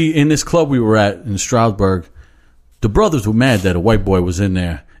they see in this club we were at in Stroudsburg, the brothers were mad that a white boy was in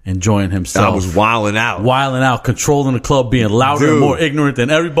there enjoying himself. I was wilding out. Wilding out, controlling the club, being louder and Dude. more ignorant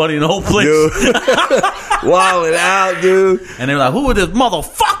than everybody in the whole place. Dude. Wilding out, dude. And they were like, who is this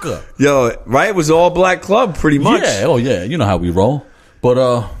motherfucker? Yo, right? It was all black club pretty much. Yeah, oh yeah, you know how we roll. But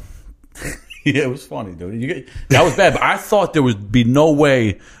yeah, it was funny, dude. That was bad. But I thought there would be no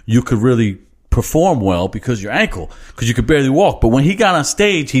way you could really perform well because your ankle, because you could barely walk. But when he got on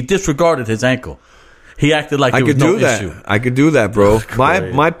stage, he disregarded his ankle. He acted like there was no issue. I could do that, bro.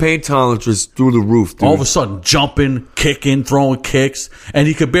 My pain tolerance was through the roof, dude. All of a sudden, jumping, kicking, throwing kicks, and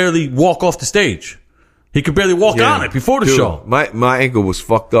he could barely walk off the stage. He could barely walk on it before the Dude, show. My ankle was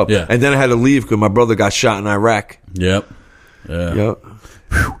fucked up. Yeah. And then I had to leave because my brother got shot in Iraq. Yep. Yeah. Yep.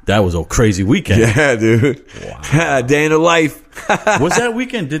 That was a crazy weekend. Yeah, dude. Wow. Day in the life. Was that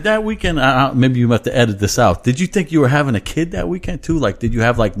weekend? Did that weekend? Maybe you have to edit this out. Did you think you were having a kid that weekend too? Like, did you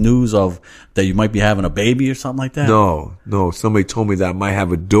have like news of that you might be having a baby or something like that? No. Somebody told me that I might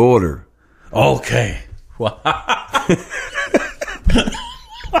have a daughter. Okay.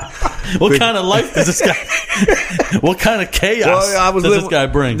 What kind of life does this guy? What kind of chaos does this guy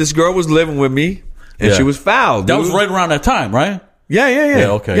bring? This girl was living with me, and Yeah. she was foul. Dude. That was right around that time, right?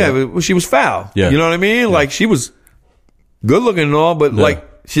 Yeah. okay. Yeah, but she was foul. Yeah. You know what I mean? Like, she was good looking and all, but like,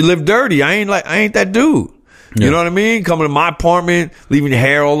 she lived dirty. I ain't that dude. You know what I mean? Coming to my apartment, leaving your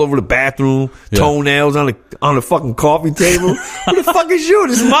hair all over the bathroom, toenails on the fucking coffee table. Who the fuck is you?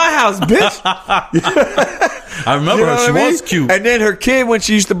 This is my house, bitch. I remember her. She was cute. And then her kid, when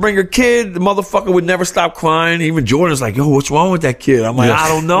she used to bring her kid, the motherfucker would never stop crying. Even Jordan's like, yo, what's wrong with that kid? I'm like, I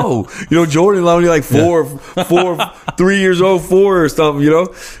don't know. You know, Jordan only like 3 years old, 4 or something, you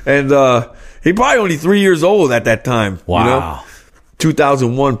know? And he probably only 3 years old at that time. Wow. You know?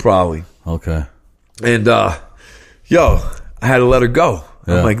 2001 probably. Okay. And, yo, I had to let her go.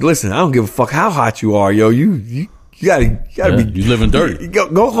 Yeah. I'm like, listen, I don't give a fuck how hot you are, yo. You gotta be. You living dirty.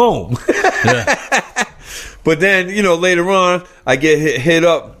 Go home. Yeah. But then, you know, later on, I get hit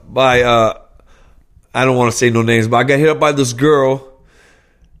up by, I don't want to say no names, but I got hit up by this girl.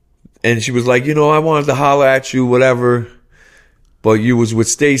 And she was like, you know, I wanted to holler at you, whatever. But you was with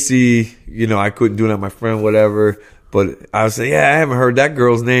Stacy. You know, I couldn't do that, my friend, whatever. But I was saying, yeah, I haven't heard that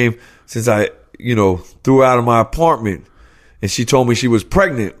girl's name since I, you know, threw her out of my apartment. And she told me she was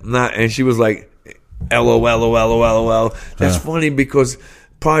pregnant. And she was like, LOL. That's funny because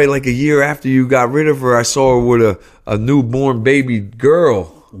probably like a year after you got rid of her, I saw her with a newborn baby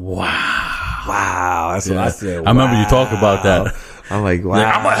girl. Wow. That's what I said. I remember you talking about that. I'm like, wow.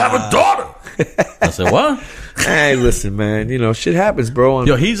 I'm gonna have a daughter. I said, what? Hey, listen, man. You know, shit happens, bro.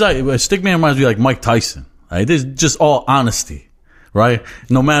 Yo, he's like, Stickman reminds me like Mike Tyson. Right? There's just all honesty, right?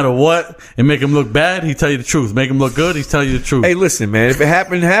 No matter what, and make him look bad, he tell you the truth. Make him look good, he's telling you the truth. Hey, listen, man. If it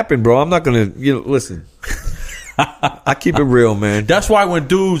happened, it happened, bro. I'm not gonna, you know, listen. I keep it real, man. That's why when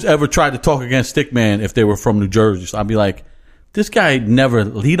dudes ever tried to talk against Stickman, if they were from New Jersey, so I'd be like, this guy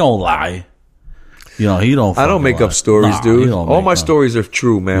he don't lie. You know, he don't. I don't make lie. up stories, dude. All my up. stories are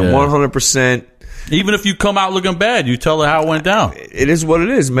true, man. 100%. Even if you come out looking bad, you tell her how it went down. It is what it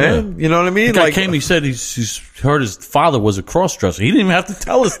is, man. You know what I mean? The guy came, he said he's heard his father was a cross-dresser. He didn't even have to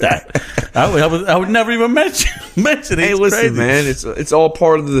tell us that. I would never even mention it. Hey, listen, crazy. Man. It's all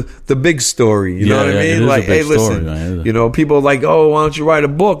part of the big story. You know what I mean? Like, hey, listen. You know, people are like, oh, why don't you write a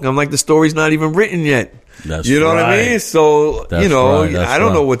book? I'm like, the story's not even written yet. You know what I mean? So, you know, I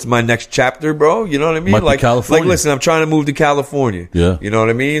don't know what's my next chapter, bro. You know what I mean? Like, listen, I'm trying to move to California. Yeah. You know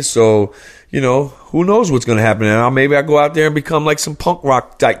what I mean? So, you know, who knows what's going to happen? And maybe I go out there and become like some punk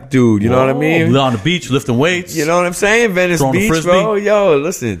rock type dude. You know what I mean? On the beach, lifting weights. You know what I'm saying? Venice Beach, bro. Yo,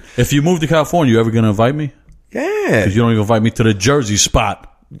 listen. If you move to California, you ever going to invite me? Yeah. Because you don't even invite me to the Jersey spot.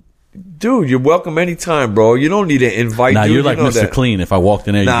 Dude, you're welcome anytime, bro. You don't need to invite. Nah, dude. you're like you know Mr. that. Clean. If I walked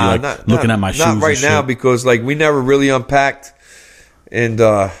in there, you'd be like looking at my shoes. Not right now because like we never really unpacked and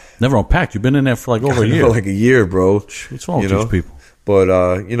never unpacked. You've been in there for like over a year. Like a year, bro. What's wrong with these people?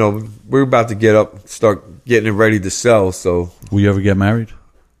 But you know, we're about to start getting it ready to sell. So, will you ever get married?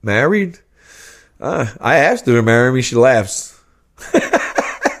 Married? I asked her to marry me. She laughs. Are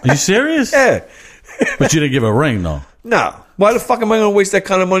you serious? Yeah. But you didn't give a ring, though. No. Why the fuck am I going to waste that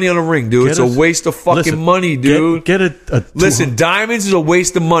kind of money on a ring, dude? It's a waste of fucking money, dude. Get a listen, diamonds is a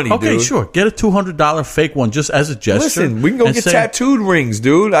waste of money, dude. Okay, sure. Get a $200 fake one just as a gesture. Listen, we can go get tattooed rings,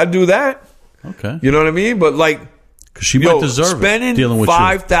 dude. I'd do that. Okay. You know what I mean? But like, because she might deserve spending it. Dealing with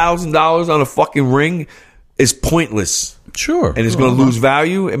 $5,000 on a fucking ring is pointless. Sure. And it's going to lose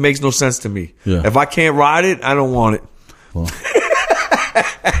value. It makes no sense to me. Yeah. If I can't ride it, I don't want it. Well.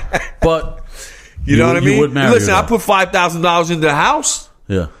 But you know what I mean? Would marry Listen, her, I put $5,000 into the house.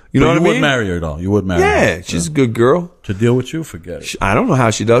 Yeah. You know what I mean? You would marry her, though. You would marry her. Yeah, she's a good girl. To deal with you, forget it. I don't know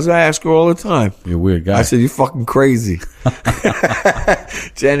how she does it. I ask her all the time. You're a weird guy. I said, you're fucking crazy.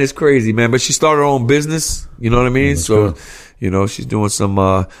 Jen is crazy, man. But she started her own business. You know what I mean? That's so, good. you know, she's doing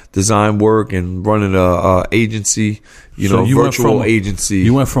some design work and running a agency, virtual agency.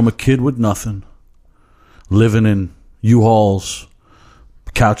 You went from a kid with nothing, living in U-Hauls,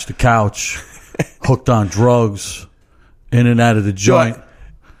 couch to couch, hooked on drugs, in and out of the joint.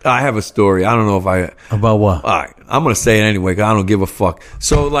 I have a story. I don't know if I... About what? All right. I'm going to say it anyway because I don't give a fuck.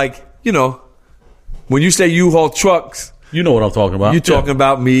 So, like, you know, when you say U-Haul trucks... You know what I'm talking about. You're talking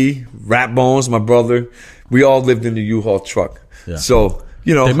about me, Rat Bones, my brother. We all lived in the U-Haul truck. Yeah. So,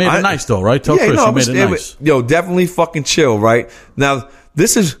 you know... They made it nice, though, right? Tell Chris you made it nice. Definitely fucking chill, right? Now,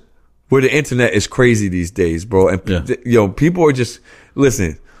 this is where the internet is crazy these days, bro. And, people are just...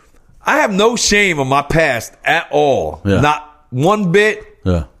 Listen, I have no shame on my past at all. Yeah. Not one bit.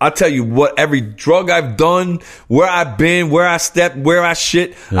 Yeah. I'll tell you what, every drug I've done, where I've been, where I stepped, where I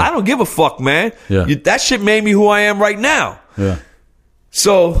shit. Yeah. I don't give a fuck, man. Yeah. That shit made me who I am right now. Yeah.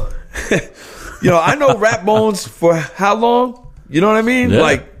 So, I know Rat Bones for how long? You know what I mean? Yeah.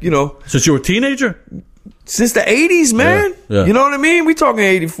 Like, Since you were a teenager? since the 80s, man. Yeah. You know what I mean? We talking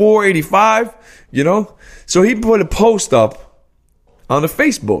 84, 85, you know? So he put a post up on the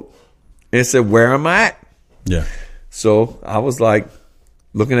Facebook and said, where am I at? Yeah. So I was like,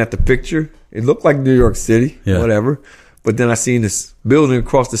 looking at the picture. It looked like New York City, whatever. But then I seen this building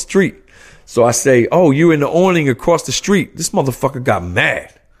across the street. So I say, oh, you in the awning across the street. This motherfucker got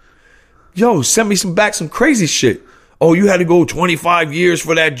mad. Yo, send me some crazy shit. Oh, you had to go 25 years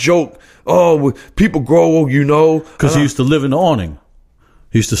for that joke. Oh, people grow, you know. Because he used to live in the awning.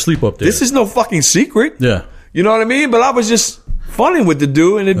 He used to sleep up there. This is no fucking secret. Yeah. You know what I mean? But I was just funning with the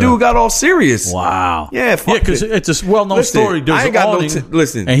dude, and the dude got all serious. Wow. Yeah, fuck because it's a well-known story. There's I ain't an got awning,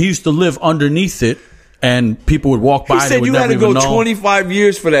 listen. And he used to live underneath it, and people would walk by. He said you had to go 25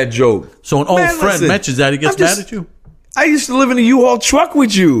 years for that joke. So an old friend mentions that, he gets mad at you? I used to live in a U-Haul truck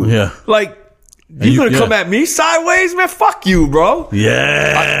with you. Yeah. Like, you gonna come at me sideways, man? Fuck you, bro.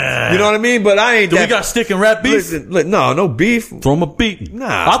 Yeah. You know what I mean? But I ain't. We got stick and rap beef? Listen, no beef. Throw him a beat. Nah,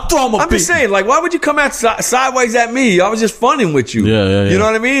 I'll throw him a beat. I'm just saying, like, why would you come at sideways at me? I was just funning with you. Yeah. You know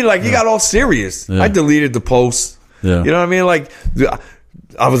what I mean? Like, you got all serious. Yeah. I deleted the post. Yeah. You know what I mean? Like,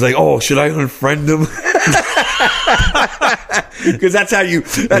 I was like, oh, should I unfriend him? Because that's how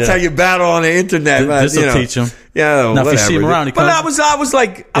you battle on the internet, man. This will teach him. Yeah, now, if you see him around, he comes. But I was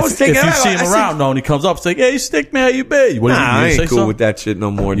taking. If you see him around, though, and he comes up, and say, "Hey, Stickman, how you been?" What, I ain't cool with that shit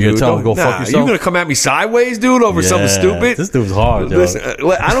no more, dude. You gonna tell him go fuck yourself? You gonna come at me sideways, dude, over something stupid? This dude's hard, yo. Listen,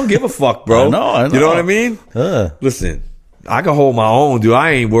 I don't give a fuck, bro. I know. You know what I mean? Listen, I can hold my own, dude.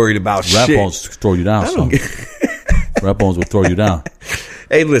 I ain't worried about shit. Rap Bones throw you down, son. Rap Bones will throw you down.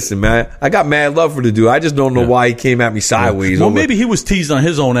 Hey, listen, man. I got mad love for the dude. I just don't know why he came at me sideways. Well, maybe he was teased on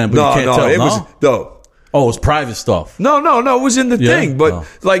his own end, but you can't tell. It was Oh, it's private stuff. No, it was in the thing. But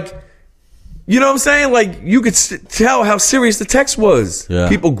like, you know what I'm saying? Like, you could tell how serious the text was. Yeah.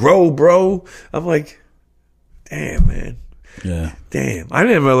 People grow, bro. I'm like, damn, man. Yeah. Damn. I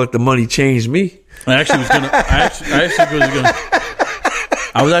never let the money change me. I was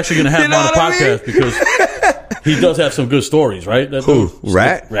actually gonna have him on the podcast because he does have some good stories, right? Who?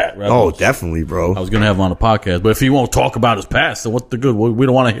 Rat? Oh, definitely, bro. I was gonna have him on the podcast, but if he won't talk about his past, then what's the good? We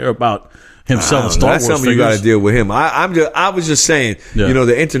don't want to hear about him selling Star Wars That's something figures. you got to deal with him. I was just saying, you know,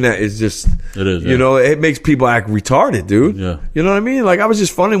 the internet is just, it is, you know, it makes people act retarded, dude. Yeah. You know what I mean? Like, I was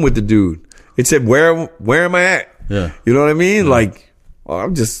just funning with the dude. It said, where am I at? Yeah. You know what I mean? Like,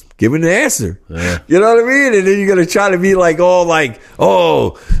 I'm just giving the answer. Yeah. You know what I mean? And then you're going to try to be like, you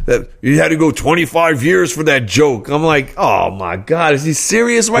had to go 25 years for that joke. I'm like, oh my God, is he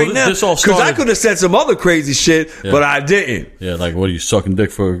serious right now? Because I could have said some other crazy shit, but I didn't. Yeah, like, what are you sucking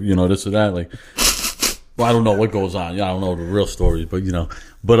dick for, you know, this or that? Like, well, I don't know what goes on. I don't know the real story, but, you know.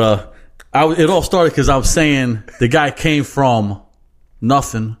 But it all started because I was saying the guy came from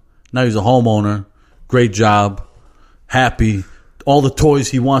nothing. Now he's a homeowner. Great job. Happy. All the toys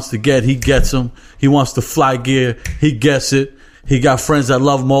he wants to get, he gets them. He wants to fly gear, he gets it. He got friends that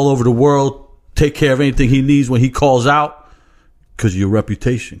love him all over the world, take care of anything he needs when he calls out because of your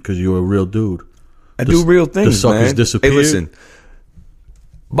reputation, because you're a real dude. I do real things, the suckers man. Disappeared. Hey, listen.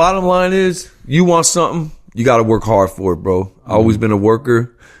 Bottom line is, you want something, you got to work hard for it, bro. I've always been a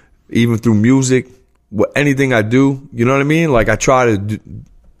worker, even through music, anything I do. You know what I mean? Like, I try to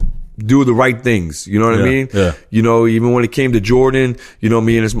do the right things. You know what I mean? Yeah. You know, even when it came to Jordan, you know,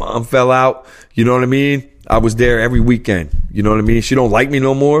 me and his mom fell out. You know what I mean? I was there every weekend. You know what I mean? She don't like me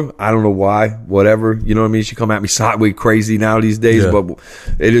no more. I don't know why. Whatever. You know what I mean? She come at me sideways crazy now these days, but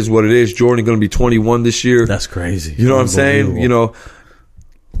it is what it is. Jordan going to be 21 this year. That's crazy. You know what I'm saying? You know,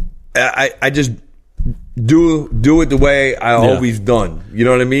 I just do it the way I always done. You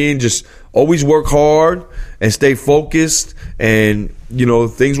know what I mean? Just always work hard and stay focused, and you know,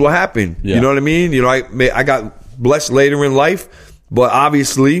 things will happen. Yeah. You know what I mean? You know, I got blessed later in life, but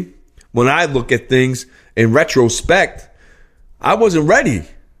obviously when I look at things in retrospect, I wasn't ready.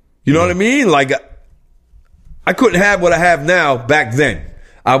 You know what I mean? Like, I couldn't have what I have now back then.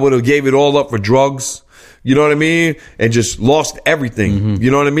 I would have gave it all up for drugs. You know what I mean? And just lost everything. Mm-hmm.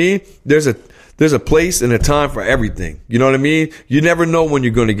 You know what I mean? There's a place and a time for everything. You know what I mean? You never know when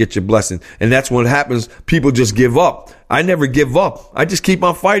you're going to get your blessing. And that's what happens. People just give up. I never give up. I just keep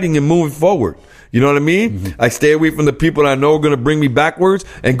on fighting and moving forward. You know what I mean? Mm-hmm. I stay away from the people that I know are going to bring me backwards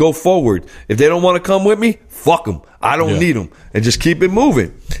and go forward. If they don't want to come with me, fuck them. I don't need them. And just keep it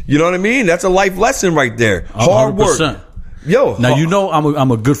moving. You know what I mean? That's a life lesson right there. 100%. Hard work. Yo. Now, you know,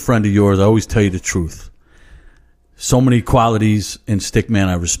 I'm a good friend of yours. I always tell you the truth. So many qualities in Stickman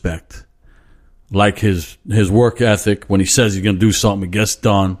I respect. Like his work ethic. When he says he's going to do something, it gets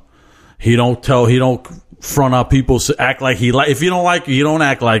done. He don't front on people, act like if you don't like it, you don't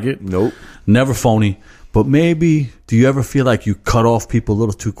act like it. Nope. Never phony. But maybe, do you ever feel like you cut off people a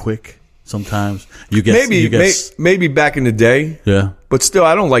little too quick? Sometimes you get maybe back in the day. Yeah, but still,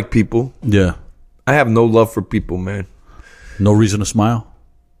 I don't like people. Yeah, I have no love for people, man. No reason to smile.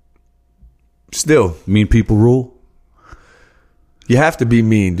 Still, mean people rule. You have to be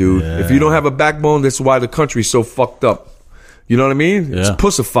mean, dude. Yeah. If you don't have a backbone, that's why the country's so fucked up. You know what I mean? Yeah. It's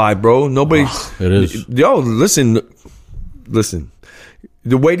pussified, bro. Nobody. It is. Yo, listen.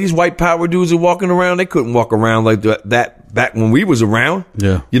 The way these white power dudes are walking around, they couldn't walk around like that back when we was around.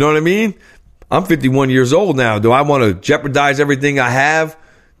 Yeah. You know what I mean? I'm 51 years old now. Do I want to jeopardize everything I have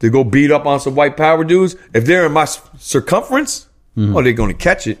to go beat up on some white power dudes? If they're in my circumference, they're going to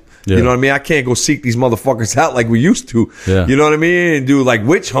catch it. Yeah. You know what I mean? I can't go seek these motherfuckers out like we used to. Yeah. You know what I mean? And do like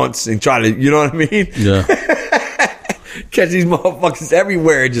witch hunts and try to, you know what I mean? Yeah. Catch these motherfuckers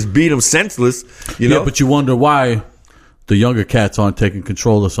everywhere and just beat them senseless. You know? But you wonder why the younger cats aren't taking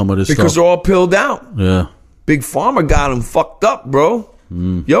control of some of this because stuff. they're all pilled out. Yeah. Big Pharma got them fucked up, bro.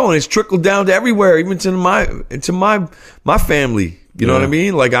 Yo, and it's trickled down to everywhere, even to my family. You know what I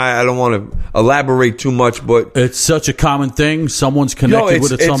mean? Like, I don't want to elaborate too much, but it's such a common thing. Someone's connected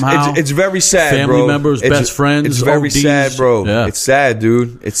with it somehow. It's very sad, Family bro. members, best friends. It's very ODs. sad, bro. Yeah. It's sad,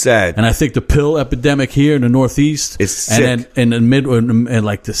 dude. It's sad. And I think the pill epidemic here in the Northeast, it's sick. And then in the and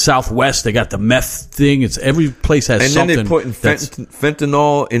like the Southwest, they got the meth thing. It's every place has and something. And then they're putting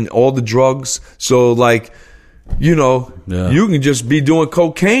fentanyl in all the drugs. So, like, you know, you can just be doing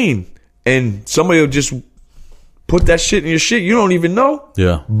cocaine and somebody will just put that shit in your shit. You don't even know.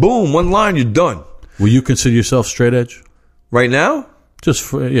 Yeah. Boom. One line, you're done. Will you consider yourself straight edge? Right now? Just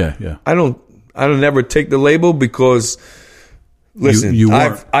for, yeah. I don't ever take the label because, listen,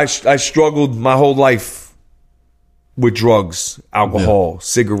 I struggled my whole life with drugs, alcohol,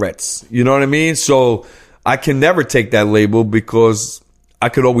 cigarettes. You know what I mean? So I can never take that label because I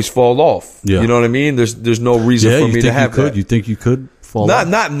could always fall off. Yeah. You know what I mean? There's no reason for me to have that. You think you could fall off?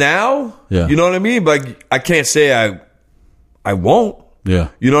 Not now. Yeah. You know what I mean? But I can't say I won't. Yeah.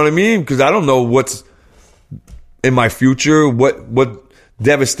 You know what I mean? Because I don't know what's in my future, what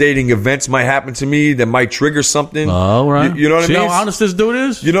devastating events might happen to me that might trigger something. Oh, right. You know what I mean? See how honest this dude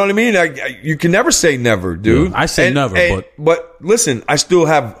is? You know what I mean? You can never say never, dude. Yeah, I say never, but listen, I still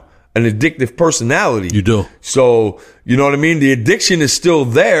have an addictive personality. You do. So, you know what I mean? The addiction is still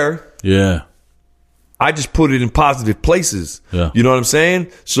there. Yeah. I just put it in positive places. Yeah. You know what I'm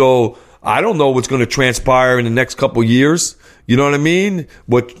saying? So I don't know what's going to transpire in the next couple years. You know what I mean?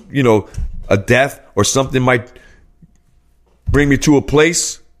 What, you know, a death or something might bring me to a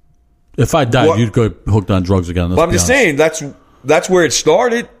place. If I died, you'd go hooked on drugs again. But I'm just saying, that's where it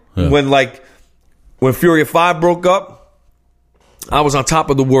started. Yeah. When Fury 5 broke up, I was on top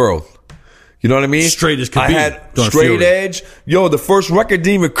of the world. You know what I mean? Straight as could I be. had straight Fury. edge. Yo, the first record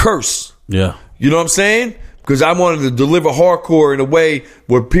didn't even curse. Yeah. You know what I'm saying? Because I wanted to deliver hardcore in a way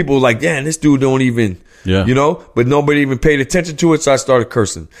where people were like, damn, this dude don't even, you know? But nobody even paid attention to it, so I started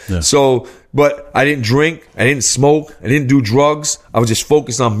cursing. Yeah. So, but I didn't drink. I didn't smoke. I didn't do drugs. I was just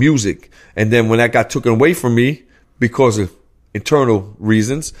focused on music. And then when that got taken away from me because of internal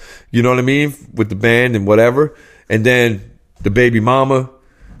reasons, you know what I mean? With the band and whatever. And then the baby mama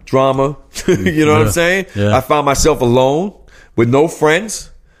drama, you know what I'm saying? Yeah. I found myself alone with no friends.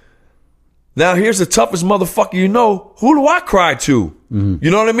 Now here's the toughest motherfucker you know. Who do I cry to? Mm-hmm.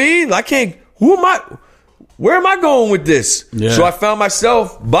 You know what I mean? I can't. Who am I? Where am I going with this? Yeah. So I found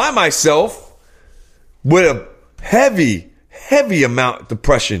myself by myself with a heavy amount of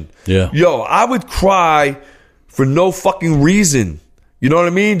depression. Yeah. Yo, I would cry for no fucking reason. You know what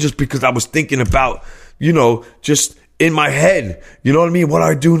I mean? Just because I was thinking about, you know, just in my head. You know what I mean? What do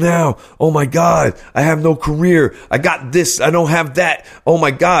I do now? Oh my God. I have no career. I got this. I don't have that. Oh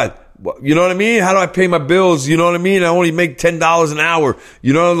my God. You know what I mean? How do I pay my bills? You know what I mean? I only make $10 an hour.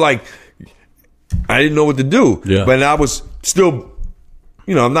 You know, like, I didn't know what to do. Yeah. But I was still,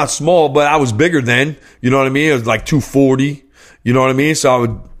 you know, I'm not small, but I was bigger then. You know what I mean? It was like 240. You know what I mean? So I was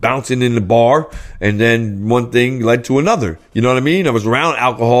bouncing in the bar, and then one thing led to another. You know what I mean? I was around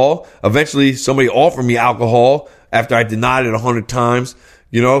alcohol. Eventually, somebody offered me alcohol after I denied it 100 times,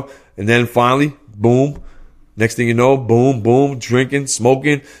 you know? And then finally, boom. Next thing you know, boom, boom, drinking,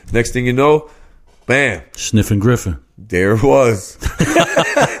 smoking. Next thing you know, bam. Sniffing Griffin. There it was.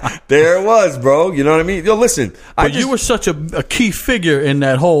 There it was, bro. You know what I mean? Yo, listen. But you were such a key figure in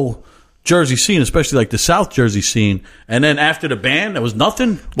that whole Jersey scene, especially like the South Jersey scene. And then after the ban, there was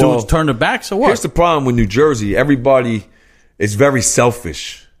nothing. Dudes turned their back, so what? Here's the problem with New Jersey. Everybody is very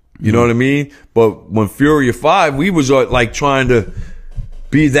selfish. You know what I mean? But when Fury 5, we was like trying to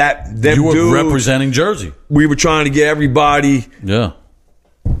be that them you were dude. representing Jersey. We were trying to get everybody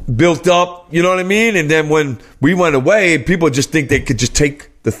built up, you know what I mean? And then when we went away, people just think they could just take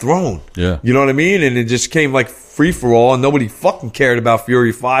the throne. Yeah. You know what I mean? And it just came like free for all, and nobody fucking cared about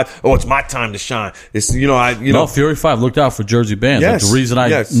Fury 5. Oh, it's my time to shine. It's, No, Fury 5 looked out for Jersey bands. Yes, Like the reason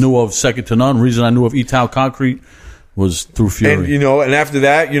I knew of Second to None, reason I knew of E-Town Concrete was through Fury. And, and after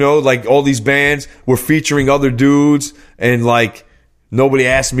that, like all these bands were featuring other dudes, and like nobody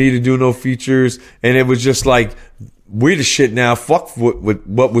asked me to do no features. And it was just like, we the shit now. Fuck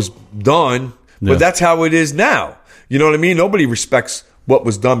what was done. But that's how it is now. You know what I mean? Nobody respects what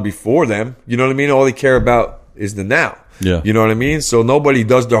was done before them. You know what I mean? All they care about is the now. Yeah. You know what I mean? So nobody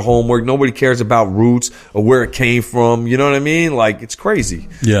does their homework. Nobody cares about roots or where it came from. You know what I mean? Like, it's crazy.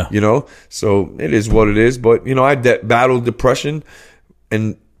 Yeah. So it is what it is. But, I battled depression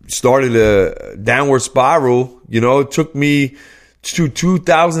and started a downward spiral. It took me to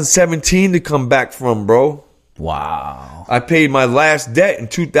 2017 to come back from, bro. Wow. I paid my last debt in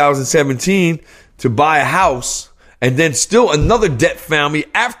 2017 to buy a house. And then still another debt found me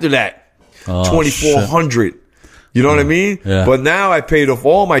after that. $2,400. You know what I mean? Yeah. But now I paid off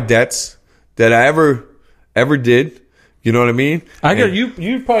all my debts that I ever did. You know what I mean?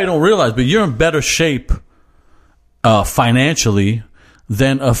 You probably don't realize, but you're in better shape financially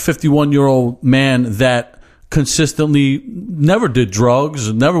than a 51-year-old man that consistently never did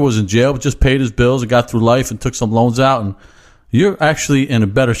drugs, never was in jail, but just paid his bills and got through life and took some loans out. And you're actually in a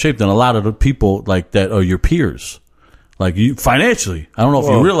better shape than a lot of the people like that are your peers. Like you financially, I don't know if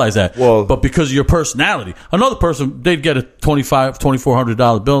you realize that, but because of your personality, another person, they'd get a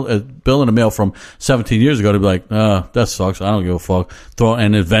 $2,400 bill in the mail from 17 years ago. They'd be like, that sucks. I don't give a fuck.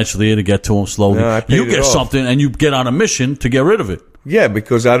 And eventually it'll get to them slowly. You get something and you get on a mission to get rid of it. Yeah,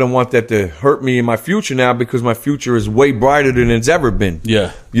 because I don't want that to hurt me in my future now, because my future is way brighter than it's ever been.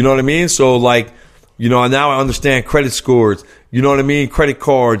 Yeah. You know what I mean? So like, now I understand credit scores. You know what I mean? Credit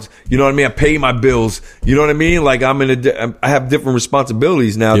cards. You know what I mean? I pay my bills. You know what I mean? Like I have different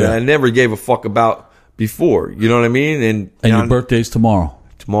responsibilities now that I never gave a fuck about before. You know what I mean? And your birthday's tomorrow.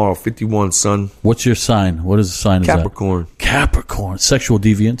 Tomorrow, 51, son. What's your sign? What is the sign? Capricorn. Capricorn. Sexual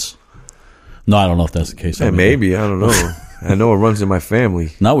deviance? No, I don't know if that's the case. Yeah, maybe. I don't know. I know it runs in my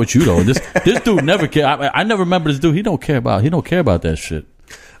family. Not with you though. This dude never cared. I never remember this dude. He don't care about that shit.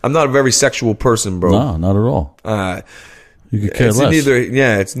 I'm not a very sexual person, bro. No, not at all. You could care less.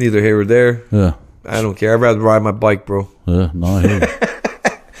 It's neither here or there. Yeah. I don't care. I'd rather ride my bike, bro. Yeah, no, I hear you.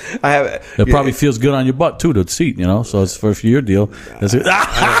 It probably feels good on your butt too, the seat, so it's for your deal. Jesus,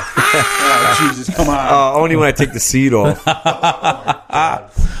 come on. Only when I take the seat off.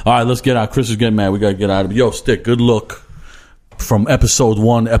 All right, let's get out. Chris is getting mad. We got to get out of it. Yo, Stick, good look. From episode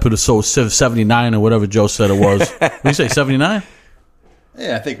 1, episode 79 or whatever Joe said it was. What did you say, 79?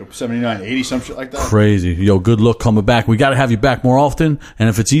 Yeah, I think 79, 80, some shit like that. Crazy. Yo, good luck coming back. We got to have you back more often. And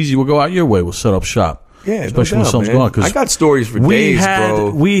if it's easy, we'll go out your way. We'll set up shop. Yeah, especially no doubt, when something's going on. I got stories for days,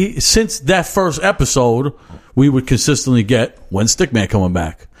 bro. Since that first episode, we would consistently get when Stickman coming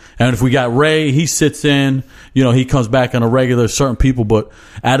back. And if we got Ray, he sits in. He comes back on a regular, certain people. But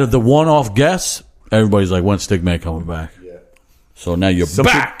out of the one-off guests, everybody's like, when Stickman coming back? So now you're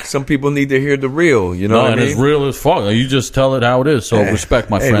back. Some people need to hear the real, what I mean? And it's real as fuck. You just tell it how it is. So respect,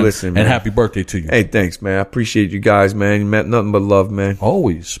 my friend. Listen, and happy birthday to you. Hey, thanks, man. I appreciate you guys, man. You meant nothing but love, man.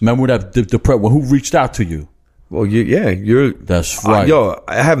 Always. Remember that who reached out to you? Well, you're. That's right.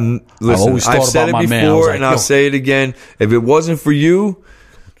 I haven't. Listen, I've said it before, like, and I'll say it again. If it wasn't for you,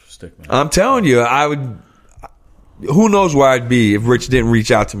 I'm telling you, I would. Who knows where I'd be if Rich didn't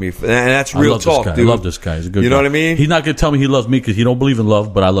reach out to me? And that's real talk, dude. I love this guy. He's a good guy. You know what I mean? He's not going to tell me he loves me because he don't believe in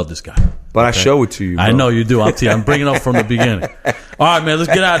love, but I love this guy. But I show it to you, bro. I know you do. I'm bringing it up from the beginning. All right, man.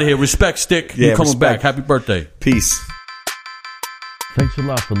 Let's get out of here. Respect, Stick. You coming back. Happy birthday. Peace. Thanks a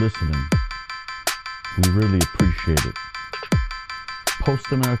lot for listening. We really appreciate it.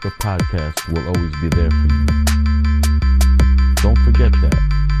 Post America Podcast will always be there for you. Don't forget that.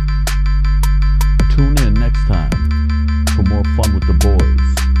 Tune in next time for more fun with the boys.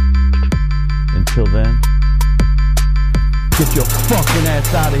 Until then, get your fucking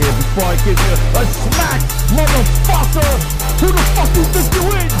ass out of here before I give you a smack, motherfucker! Who the fuck you think you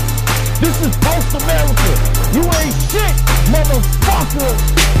is? This is Post America. You ain't shit, motherfucker!